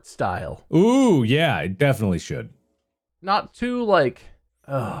art style. Ooh, yeah, it definitely should. Not too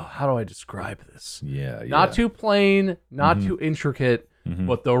how do I describe this? Yeah. Not too plain, not too intricate,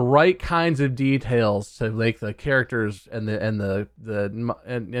 but the right kinds of details to make the characters and the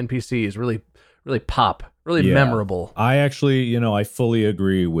NPCs really pop, really memorable. I actually, I fully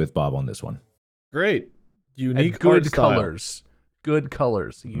agree with Bob on this one. Great. Unique and good art style. colors. Good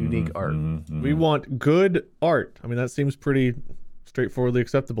colors, unique art. We want good art. I mean, that seems pretty straightforwardly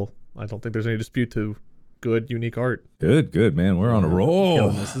acceptable. I don't think there's any dispute to good, unique art. Good, man. We're on a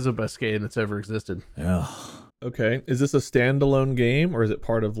roll. This is the best game that's ever existed. Yeah. Okay. Is this a standalone game, or is it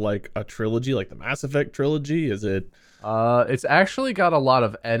part of like a trilogy, like the Mass Effect trilogy? Is it? It's actually got a lot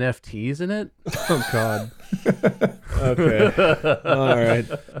of NFTs in it. Oh God. Okay. All right.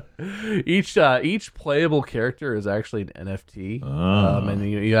 Each playable character is actually an NFT, and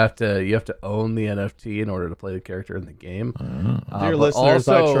you have to own the NFT in order to play the character in the game. Dear listeners,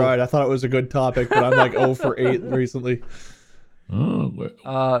 I tried. I thought it was a good topic, but I'm like 0 for 8 recently.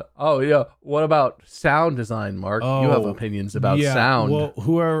 Yeah. What about sound design, Mark? You have opinions about sound. Well,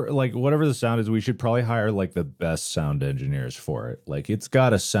 whatever the sound is, we should probably hire like the best sound engineers for it. Like, it's got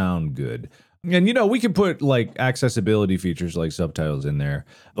to sound good. And, we could put like accessibility features like subtitles in there,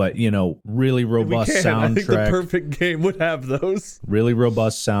 but, really robust soundtrack. I think the perfect game would have those. Really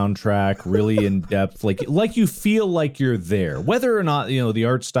robust soundtrack, really in depth, like you feel like you're there. Whether or not, the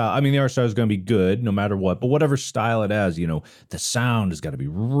art style, the art style is going to be good no matter what, but whatever style it has, the sound has got to be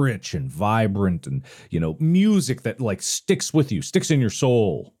rich and vibrant and, music that like sticks with you, sticks in your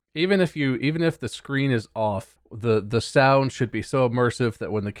soul. Even if the screen is off, the sound should be so immersive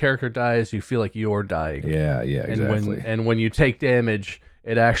that when the character dies, you feel like you're dying. Yeah, exactly. And when you take damage,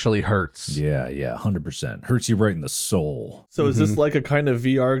 it actually hurts. Yeah, 100%. Hurts you right in the soul. So is this like a kind of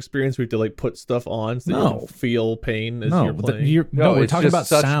VR experience where you have to like put stuff on so you don't feel pain as you're playing? We're talking about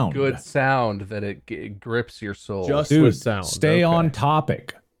such sound. Good sound that it grips your soul. Just Dude, with sound. Stay on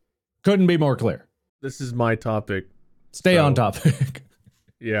topic. Couldn't be more clear. This is my topic. Stay on topic.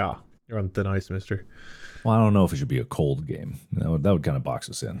 Yeah, you're on thin ice, mister. Well, I don't know if it should be a cold game. That would kind of box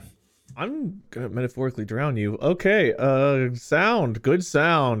us in. I'm gonna metaphorically drown you. Okay, sound. Good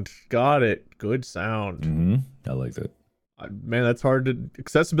sound. Got it. Good sound. I like that. Man, that's hard to...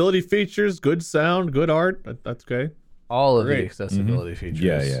 Accessibility features, good sound, good art. That's okay. All of the accessibility features.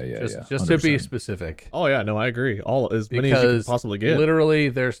 Yeah. Just to be specific. Oh, yeah, no, I agree. Many as you can possibly get. Literally,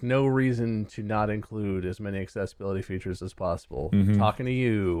 there's no reason to not include as many accessibility features as possible. Talking to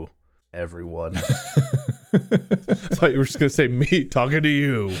you, everyone. I thought you were just going to say me talking to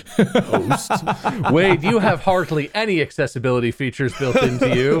you, host. Wade, you have hardly any accessibility features built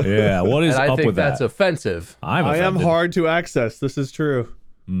into you. Yeah, what is and up I think with that's that? offensive. I am hard to access. This is true.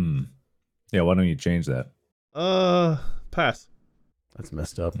 Yeah, why don't you change that? Pass. That's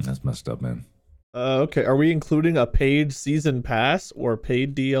messed up. That's messed up, man. Okay, are we including a paid season pass or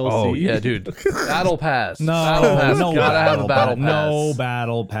paid DLC? Oh, yeah, dude. Battle Pass. No, Battle Pass. no Gotta have a Battle Pass. No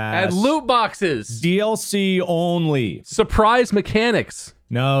Battle Pass. And loot boxes. DLC only. Surprise mechanics.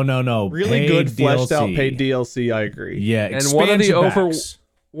 No. Really paid good fleshed DLC. out paid DLC, I agree. Yeah, And one of the packs.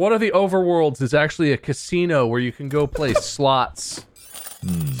 one of the overworlds is actually a casino where you can go play slots.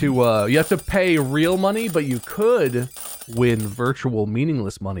 You have to pay real money, but you could win virtual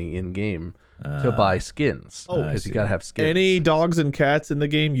meaningless money in game to buy skins. Because you gotta have skins. Any dogs and cats in the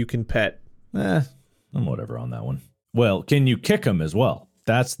game you can pet. I'm whatever on that one. Well, can you kick them as well?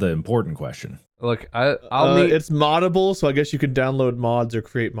 That's the important question. Look, I'll need. It's moddable, so I guess you could download mods or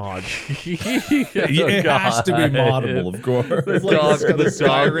create mods. It has to be moddable, of course. It's like Dog- the the dog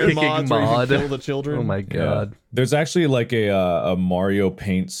Skyrim kicking mods where you mod. can kill the children. Oh my god. There's actually like a Mario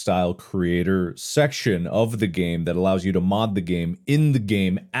Paint style creator section of the game that allows you to mod the game in the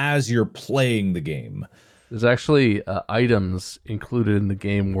game as you're playing the game. There's actually items included in the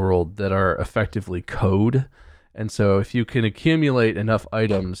game world that are effectively code. And so if you can accumulate enough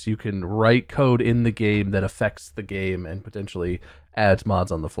items, you can write code in the game that affects the game and potentially adds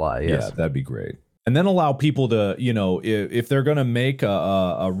mods on the fly. Yes. Yeah, that'd be great. And then allow people to, you know, if they're going to make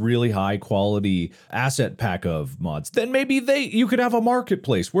a really high quality asset pack of mods, then maybe you could have a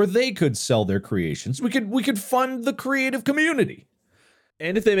marketplace where they could sell their creations. We could fund the creative community.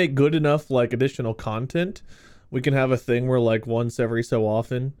 And if they make good enough like additional content, we can have a thing where like once every so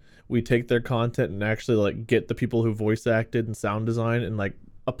often we take their content and actually like get the people who voice acted and sound design and like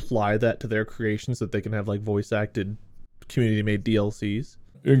apply that to their creations so that they can have like voice acted community made DLCs.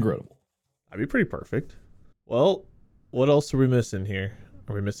 Incredible. That'd be pretty perfect. Well, what else are we missing here?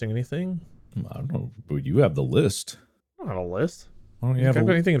 Are we missing anything? I don't know, but you have the list. I don't have a list. Why don't you Have have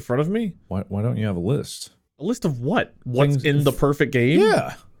got anything in front of me? why don't you have a list? A list of what? What's Things- in the perfect game?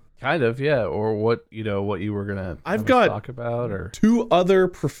 Yeah. Kind of, yeah. Or what you were gonna I've got talk about, or 2 other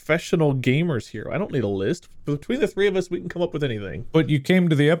professional gamers here. I don't need a list. Between the 3 of us, we can come up with anything. But you came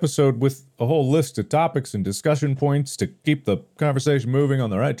to the episode with a whole list of topics and discussion points to keep the conversation moving on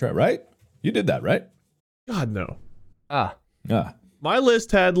the right track, right? You did that, right? God, no. Yeah. My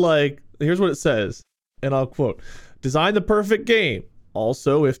list had like, here's what it says, and I'll quote, design the perfect game.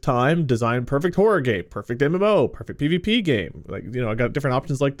 Also, if time, design perfect horror game, perfect MMO, perfect PvP game. Like, you know, I got different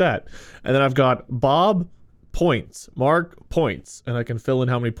options like that. And then I've got Bob points, Mark points, and I can fill in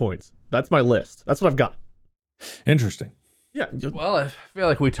how many points. That's my list. That's what I've got. Interesting. Yeah. well, I feel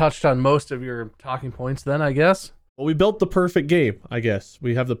like we touched on most of your talking points. Then I guess. Well, we built the perfect game, I guess.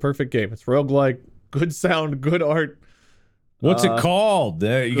 We have the perfect game. It's roguelike, good sound, good art. What's it called?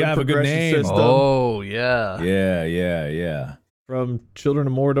 You gotta have a good progression name. system. Oh yeah. Yeah. From Children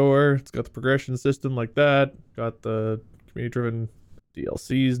of Mordor. It's got the progression system like that. Got the community-driven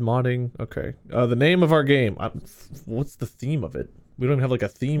DLCs, modding. Okay. The name of our game. What's the theme of it? We don't even have like a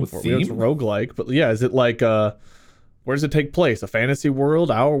theme for it. We know it's theme? roguelike, but yeah, is it like where does it take place? A fantasy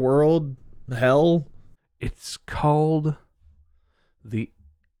world? Our world? Hell? It's called the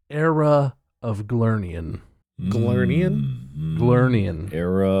Era of Glurnian. Glurnian.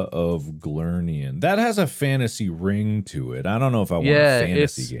 Era of Glurnian. That has a fantasy ring to it. I don't know if I want Yeah, a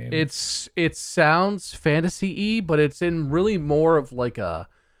fantasy game. it sounds fantasy-y, but it's in really more of like a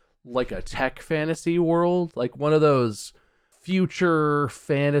tech fantasy world, like one of those future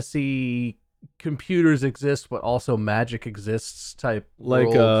fantasy computers exist but also magic exists type Like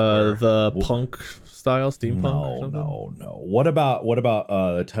worlds where- the punk style, steampunk or something? No. What about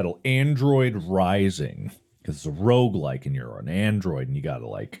the title Android Rising? Because it's a roguelike and you're an android and you gotta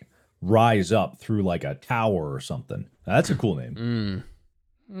like rise up through like a tower or something. That's a cool name.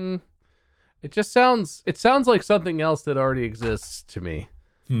 It sounds like something else that already exists to me.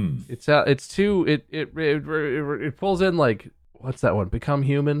 It pulls in like, what's that one? Become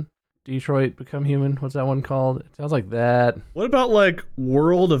Human? Detroit Become Human? What's that one called? It sounds like that. What about like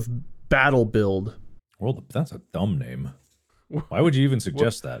World of Battle Build? That's a dumb name. Why would you even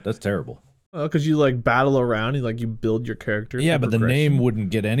suggest that? That's terrible. Well, because you like battle around, you build your character. Yeah, through but the progression. name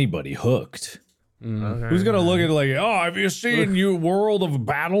wouldn't get anybody hooked. Okay. Who's gonna look at it like, oh, have you seen you World of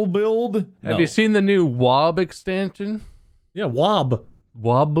Battle Build? Have you seen the new WoB extension? Yeah, Wob.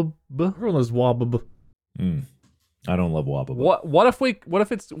 WoB? Everyone knows Wob. I don't love Wabba. What if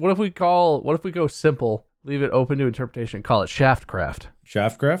we go simple, leave it open to interpretation, call it Shaftcraft?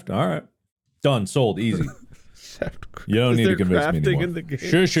 Shaftcraft? All right. Done. Sold. Easy. You don't Is need to there convince me crafting anymore. in the game?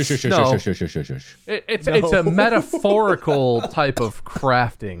 Shush. No. Shush. It's a metaphorical type of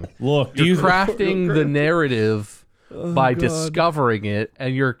crafting. Look, You're crafting the narrative by God. discovering it,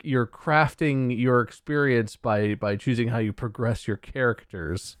 and you're crafting your experience by choosing how you progress your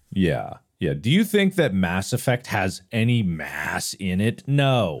characters. Yeah. Do you think that Mass Effect has any mass in it?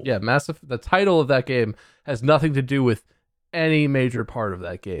 No. Yeah, the title of that game has nothing to do with any major part of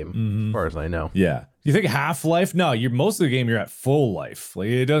that game, as far as I know. Yeah. You think Half-Life? No, most of the game you're at full life. Like,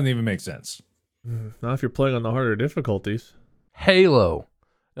 it doesn't even make sense. Not if you're playing on the harder difficulties. Halo,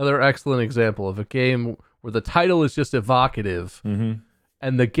 another excellent example of a game where the title is just evocative,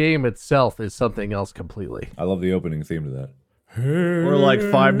 and the game itself is something else completely. I love the opening theme to that. Or like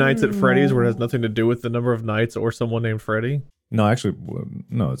Five Nights at Freddy's, where it has nothing to do with the number of nights or someone named Freddy. No, actually,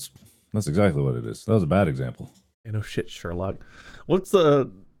 no, that's exactly what it is. That was a bad example. Yeah, no shit, Sherlock. What's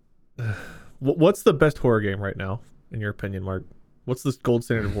the best horror game right now, in your opinion, Mark? What's the gold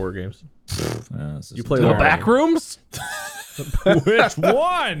standard of horror games? You play The Backrooms? Which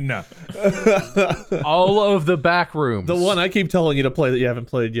one? All of the Backrooms. The one I keep telling you to play that you haven't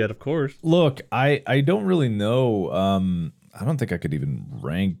played yet, of course. Look, I don't really know. I don't think I could even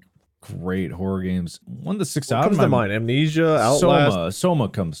rank great horror games. One that sticks out comes to mind? Amnesia, Outlast. Soma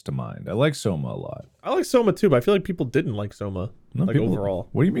comes to mind. I like Soma a lot. I like Soma too, but I feel like people didn't like Soma. Overall.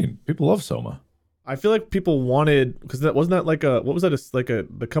 What do you mean? People love Soma. I feel like people wanted, because that wasn't that like a, what was that,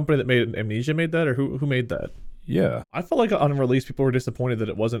 the company that made Amnesia made that, or who made that? Yeah. I felt like on release people were disappointed that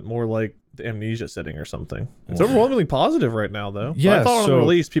it wasn't more like the Amnesia setting or something. It's overwhelmingly positive right now though. Yeah, I thought on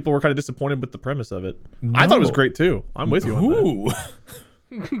release people were kind of disappointed with the premise of it. No. I thought it was great too. I'm with you on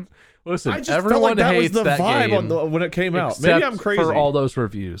that. Listen, I just everyone felt like that hates was the that vibe game when it came out. except Maybe I'm crazy. for all those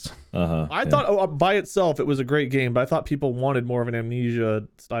reviews. I thought by itself it was a great game, but I thought people wanted more of an Amnesia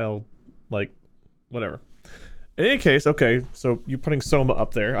style, like, whatever. In any case, okay, so you're putting Soma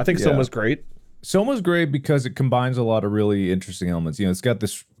up there. I think Soma's great. Soma's great because it combines a lot of really interesting elements. You know, it's got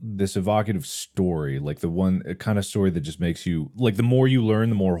this evocative story, like the one kind of story that just makes you, like, the more you learn,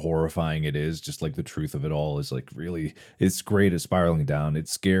 the more horrifying it is. Just like the truth of it all is like really, it's great at spiraling down.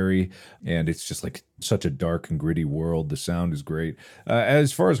 It's scary, and it's just like such a dark and gritty world. The sound is great.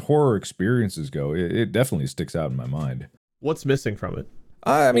 As far as horror experiences go, it definitely sticks out in my mind. What's missing from it?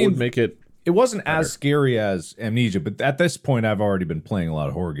 I mean, what would make it. It wasn't as scary as Amnesia, but at this point, I've already been playing a lot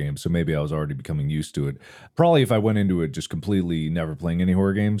of horror games, so maybe I was already becoming used to it. Probably if I went into it just completely never playing any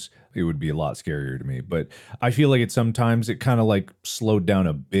horror games, it would be a lot scarier to me. But I feel like sometimes it kind of like slowed down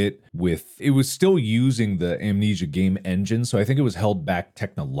a bit with, it was still using the Amnesia game engine, so I think it was held back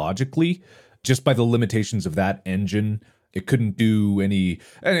technologically just by the limitations of that engine. It couldn't do any,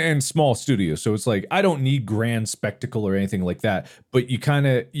 and small studio. So it's like, I don't need grand spectacle or anything like that. But you kind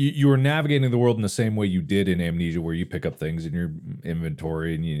of, you were navigating the world in the same way you did in Amnesia, where you pick up things in your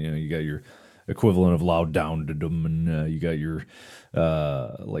inventory and you know, you got your equivalent of loud down to them, and you got your,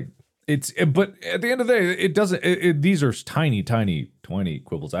 like, but at the end of the day, it doesn't, these are tiny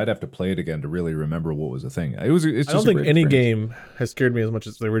quibbles. I'd have to play it again to really remember what was the thing. It's just I don't think any game has scared me as much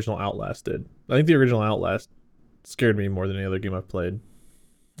as the original Outlast did. I think the original Outlast scared me more than any other game I've played.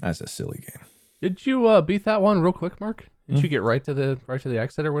 That's a silly game. Did you beat that one real quick, Mark? Did you get right to the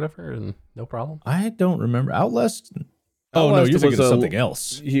exit or whatever, and no problem? I don't remember. Outlast. Oh no, you're thinking of something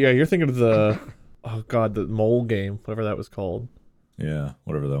else. Yeah, you're thinking of the the mole game, whatever that was called. Yeah,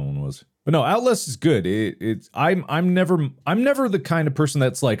 whatever that one was. But no, Outlast is good. I'm never the kind of person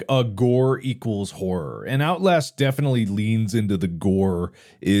that's like a gore equals horror, and Outlast definitely leans into the gore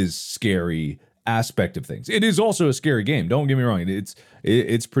is scary aspect of things. It is also a scary game. Don't get me wrong.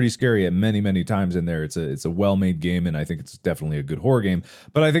 It's pretty scary at many times in there. It's a well-made game, and I think it's definitely a good horror game.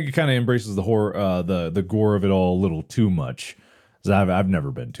 But I think it kind of embraces the horror, the gore of it all a little too much. I've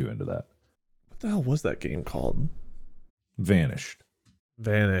never been too into that. What the hell was that game called? Vanished.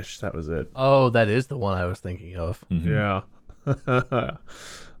 That was it. Oh, that is the one I was thinking of. Mm-hmm. Yeah.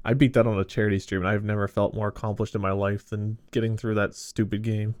 I beat that on a charity stream, and I've never felt more accomplished in my life than getting through that stupid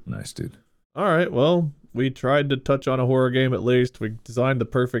game. Nice, dude. All right, well, we tried to touch on a horror game at least. We designed the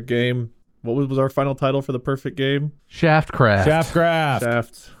perfect game. What was our final title for the perfect game? Shaftcraft.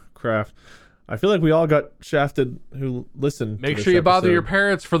 I feel like we all got shafted who listened. Make sure you bother your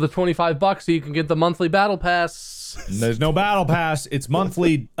parents for the $25 so you can get the monthly battle pass. There's no battle pass. It's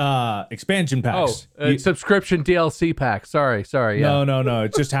monthly expansion packs. Subscription DLC pack. Sorry. Yeah. No.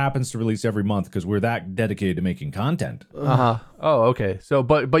 It just happens to release every month because we're that dedicated to making content. Oh, okay. So,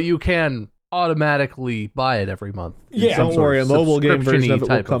 but you can automatically buy it every month. Yeah, don't worry. A mobile game version of it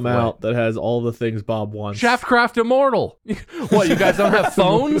will come out that has all the things Bob wants. Shaftcraft Immortal. What, you guys don't have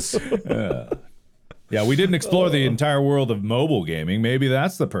phones? Yeah, we didn't explore the entire world of mobile gaming. Maybe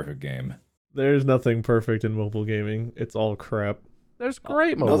that's the perfect game. There's nothing perfect in mobile gaming. It's all crap. There's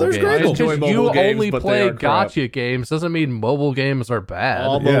great mobile games. Great mobile you games, only play gotcha games doesn't mean mobile games are bad.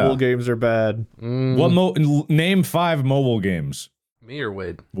 All mobile games are bad. Name 5 mobile games. Me or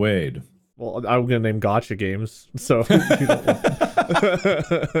Wade? Wade. Well, I'm gonna name gotcha games. So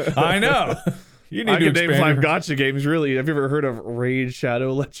I know. You need I to can name 5 gotcha games. Really, have you ever heard of Raid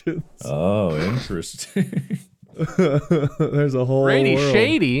Shadow Legends? Oh, interesting. There's a whole Brady world.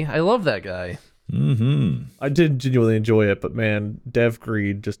 Shady. I love that guy. Mm-hmm. I did genuinely enjoy it, but man, dev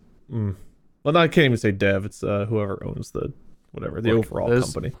greed just. Well, no, I can't even say dev. It's whoever owns the overall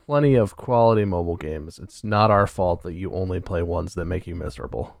company. Plenty of quality mobile games. It's not our fault that you only play ones that make you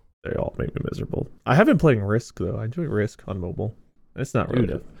miserable. They all make me miserable. I have been playing Risk though. I enjoy Risk on mobile. It's not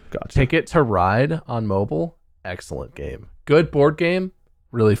really gotcha. Ticket to Ride on mobile excellent game. Good board game,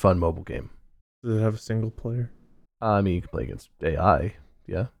 really fun mobile game. Does it have a single player? I mean, you can play against AI.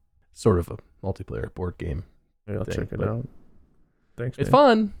 Yeah, sort of a multiplayer board game. Yeah, I'll thing, check it but out. Thanks. It's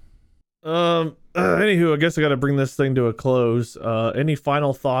man. fun. Anywho, I guess I got to bring this thing to a close. Any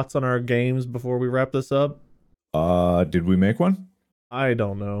final thoughts on our games before we wrap this up? Did we make one? I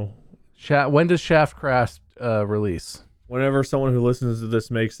don't know. When does Shaftcraft release? Whenever someone who listens to this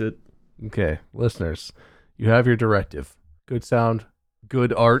makes it. Okay, listeners, you have your directive. Good sound,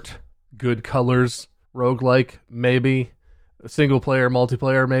 good art, good colors, roguelike, maybe. Single player,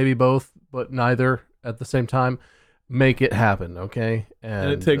 multiplayer, maybe both, but neither at the same time. Make it happen, okay? And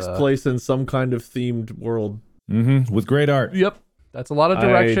it takes place in some kind of themed world. Mm-hmm. With great art. Yep. That's a lot of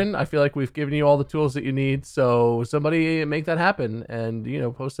direction. I feel like we've given you all the tools that you need. So somebody make that happen and,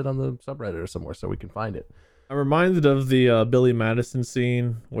 post it on the subreddit or somewhere so we can find it. I'm reminded of the Billy Madison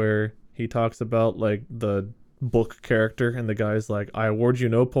scene where he talks about like the book character and the guy's like, I award you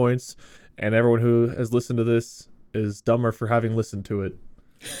no points, and everyone who has listened to this is dumber for having listened to it.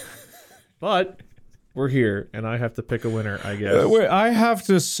 But we're here, and I have to pick a winner, I guess. Wait, I have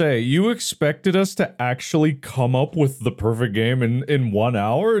to say, you expected us to actually come up with the perfect game in 1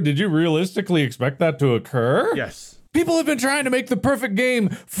 hour? Did you realistically expect that to occur? Yes. People have been trying to make the perfect game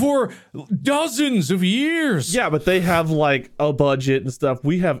for dozens of years. Yeah, but they have like a budget and stuff.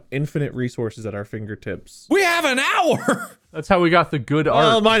 We have infinite resources at our fingertips. We have an hour. That's how we got the good art.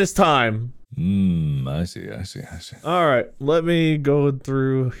 Well, minus time. I see. All right, let me go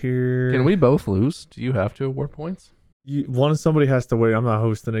through here. Can we both lose? Do you have to award points? Somebody has to wait. I'm not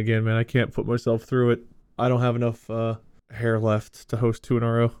hosting again, man. I can't put myself through it. I don't have enough hair left to host 2 in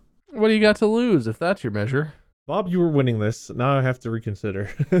a row. What do you got to lose if that's your measure? Bob, you were winning this. Now I have to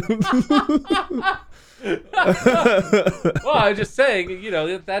reconsider. Well, I'm just saying,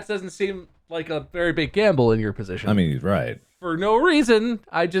 that doesn't seem like a very big gamble in your position. I mean, he's right. For no reason.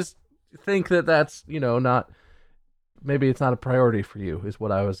 I just think that's, not, maybe it's not a priority for you, is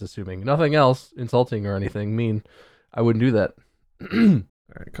what I was assuming. Nothing else insulting or anything mean. I wouldn't do that. All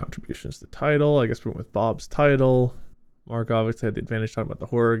right, contributions to title. I guess we went with Bob's title. Mark obviously had the advantage talking about the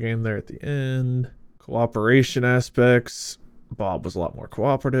horror game there at the end. Cooperation aspects. Bob was a lot more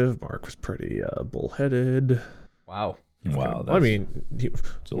cooperative. Mark was pretty bullheaded. Wow. Wow. I mean,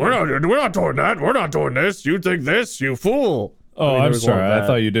 we're not doing that. We're not doing this. You think this, you fool. Oh, I'm sorry. I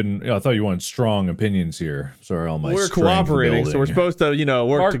thought you didn't. I thought you wanted strong opinions here. Sorry, all my. We're cooperating, so we're supposed to,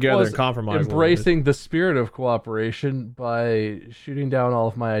 work Mark together and compromise. Embracing the spirit of cooperation by shooting down all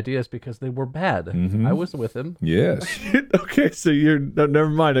of my ideas because they were bad. Mm-hmm. I was with him. Yes. Okay, so never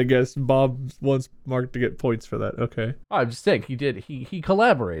mind. I guess Bob wants Mark to get points for that. Okay. I'm just saying he did. He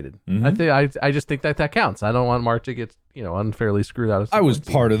collaborated. Mm-hmm. I just think that counts. I don't want Mark to get unfairly screwed out of. I was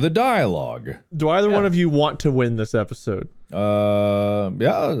part of the dialogue. Do either one of you want to win this episode? Yeah, I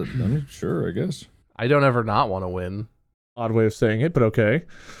mean, sure, I guess. I don't ever not want to win. Odd way of saying it, but okay.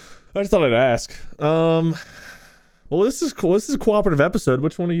 I just thought I'd ask. Well, this is cool. This is a cooperative episode.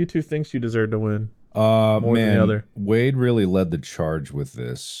 Which one of you two thinks you deserve to win? More than the other? Wade really led the charge with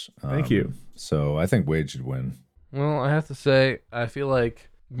this. Thank you. So I think Wade should win. Well, I have to say, I feel like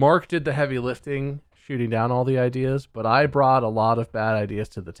Mark did the heavy lifting, shooting down all the ideas, but I brought a lot of bad ideas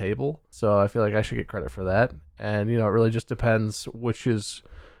to the table, so I feel like I should get credit for that. And it really just depends which is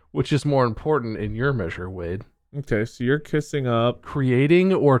more important in your measure, Wade. Okay, so you're kissing up,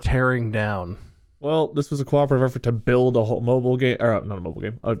 creating or tearing down. Well, this was a cooperative effort to build a whole mobile game, or not a mobile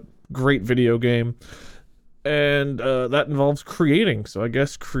game, a great video game, and that involves creating. So I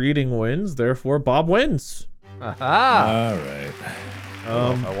guess creating wins. Therefore, Bob wins. Aha! All right.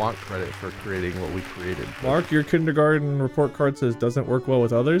 I want credit for creating what we created. Mark, your kindergarten report card says doesn't work well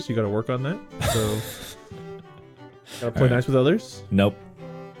with others. You got to work on that. So, got to play nice with others. Nope.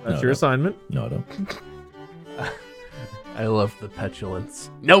 That's your assignment. No, I don't. I love the petulance.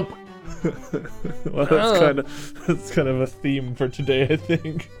 Nope. Well, that's kind of a theme for today, I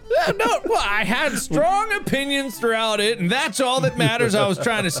think. I had strong opinions throughout it, and that's all that matters. I was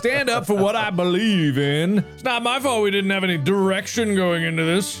trying to stand up for what I believe in. It's not my fault we didn't have any direction going into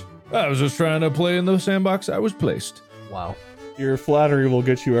this. I was just trying to play in the sandbox I was placed. Wow. Your flattery will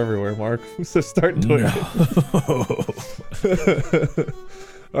get you everywhere, Mark. So start doing it.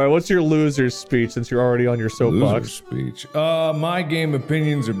 All right, what's your loser's speech since you're already on your soapbox? Loser speech. My game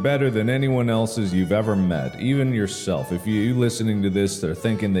opinions are better than anyone else's you've ever met, even yourself. If you listening to this, they're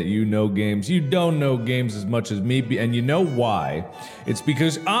thinking that you know games. You don't know games as much as me, and you know why? It's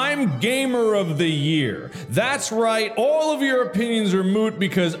because I'm Gamer of the Year. That's right, all of your opinions are moot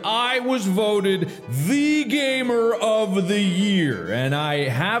because I was voted the Gamer of the Year, and I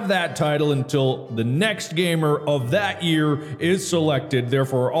have that title until the next Gamer of that year is selected.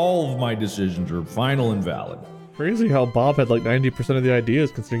 Therefore, all of my decisions are final and valid. Crazy how Bob had like 90% of the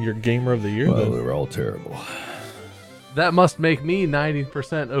ideas considering you're Gamer of the Year. Well, they were all terrible. That must make me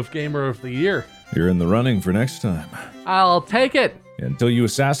 90% of Gamer of the Year. You're in the running for next time. I'll take it. Until you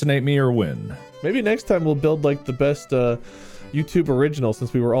assassinate me or win. Maybe next time we'll build like the best YouTube original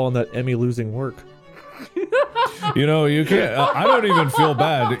since we were all in that Emmy losing work. You know, you can't. I don't even feel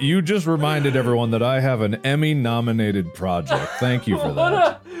bad. You just reminded everyone that I have an Emmy-nominated project. Thank you for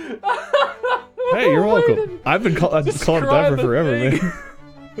that. Hey, you're welcome. I've been calling it that for forever, man.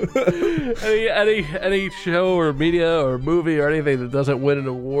 any show or media or movie or anything that doesn't win an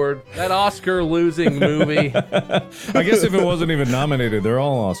award, that Oscar-losing movie. I guess if it wasn't even nominated, they're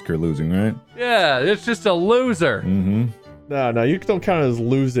all Oscar-losing, right? Yeah, it's just a loser. Mm-hmm. No, you don't count it as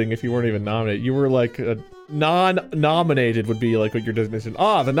losing if you weren't even nominated. You were like a non-nominated would be like what your definition.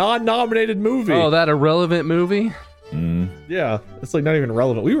 The non-nominated movie. Oh, that irrelevant movie? Yeah, it's like not even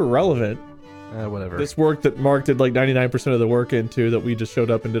relevant. We were relevant. Whatever. This work that Mark did like 99% of the work into that we just showed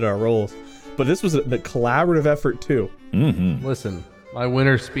up and did our roles. But this was a collaborative effort too. Mm-hmm. Listen, my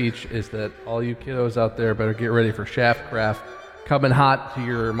winner speech is that all you kiddos out there better get ready for Shaftcraft. Coming hot to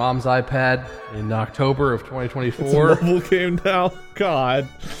your mom's iPad in October of 2024. It's a mobile game now. God.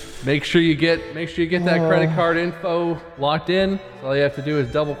 Make sure you get that credit card info locked in. So all you have to do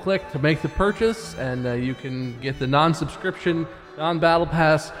is double click to make the purchase, and you can get the non-subscription, non-battle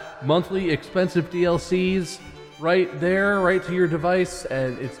pass, monthly expensive DLCs right there, right to your device,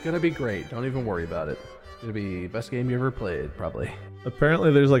 and it's gonna be great. Don't even worry about it. It's gonna be the best game you ever played, probably.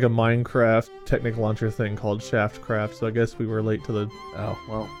 Apparently there's like a Minecraft Technic Launcher thing called Shaftcraft, so I guess we were late to the... Oh,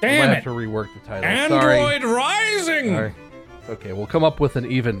 well. Damn I it. have to rework the title. Android Sorry. Rising! Sorry. It's okay, we'll come up with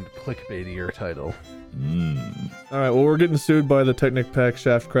an even clickbaitier title. Alright, well, we're getting sued by the Technic Pack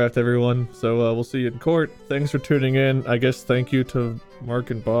Shaftcraft, everyone, so we'll see you in court. Thanks for tuning in. I guess thank you to Mark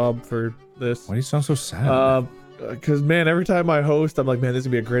and Bob for this. Why do you sound so sad? Because, man, every time I host, I'm like, man, this is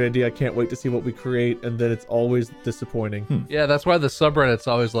going to be a great idea. I can't wait to see what we create. And then it's always disappointing. Yeah, that's why the subreddit's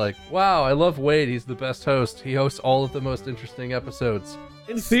always like, wow, I love Wade. He's the best host. He hosts all of the most interesting episodes.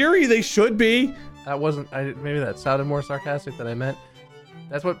 In theory, they should be. That wasn't, maybe that sounded more sarcastic than I meant.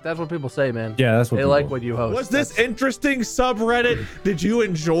 That's what people say, man. Yeah, that's what they people... like when you host. Was this interesting, subreddit? Did you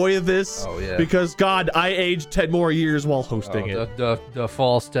enjoy this? Oh, yeah. Because, God, I aged 10 more years while hosting it. The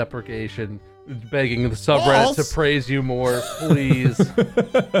false deprecation. Begging the subreddit to praise you more, please.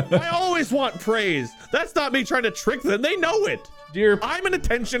 I always want praise. That's not me trying to trick them. They know it. I'm an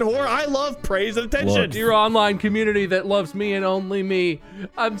attention whore. I love praise and attention. Dear online community that loves me and only me,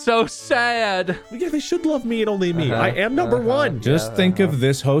 I'm so sad. Yeah, they should love me and only me. I am number one. Just think of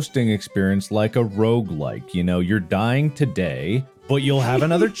this hosting experience like a roguelike. You know, you're dying today, but you'll have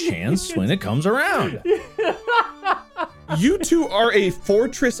another chance when it comes around. You two are a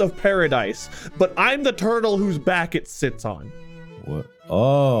fortress of paradise, but I'm the turtle whose back it sits on. What?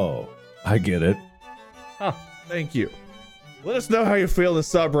 Oh, I get it. Huh. Thank you. Let us know how you feel in the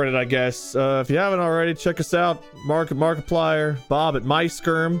subreddit, I guess. If you haven't already, check us out. Mark at Markiplier, Bob at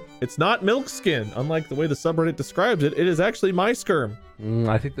MySkirm. It's not Milkskin, unlike the way the subreddit describes it. It is actually MySkirm.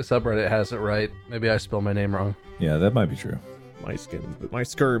 I think the subreddit has it right. Maybe I spelled my name wrong. Yeah, that might be true. MySkin, but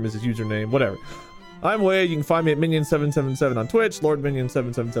MySkirm is his username. Whatever. I'm Wade. You can find me at Minion777 on Twitch,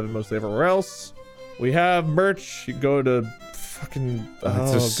 LordMinion777 mostly everywhere else. We have merch. You go to fucking...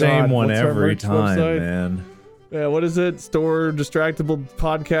 It's the same one every time, man. Yeah, what is it?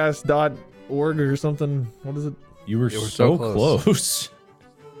 Store.distractablepodcast.org or something. What is it? You were so close.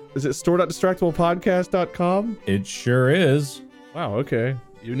 Is it store.distractablepodcast.com? It sure is. Wow, okay.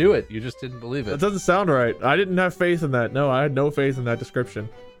 You knew it. You just didn't believe it. That doesn't sound right. I didn't have faith in that. No, I had no faith in that description.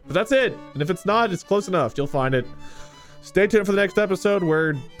 But that's it. And if it's not, it's close enough. You'll find it. Stay tuned for the next episode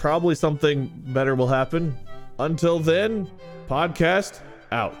where probably something better will happen. Until then, podcast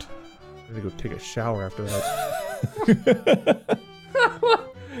out. I'm gonna go take a shower after that.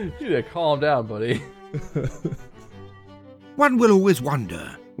 You need to calm down, buddy. One will always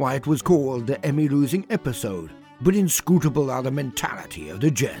wonder why it was called the Emmy-losing episode, but inscrutable are the mentality of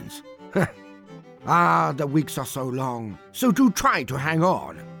the gents. The weeks are so long, so do try to hang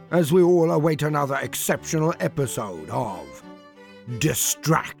on, as we all await another exceptional episode of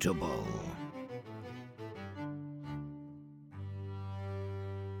Distractable.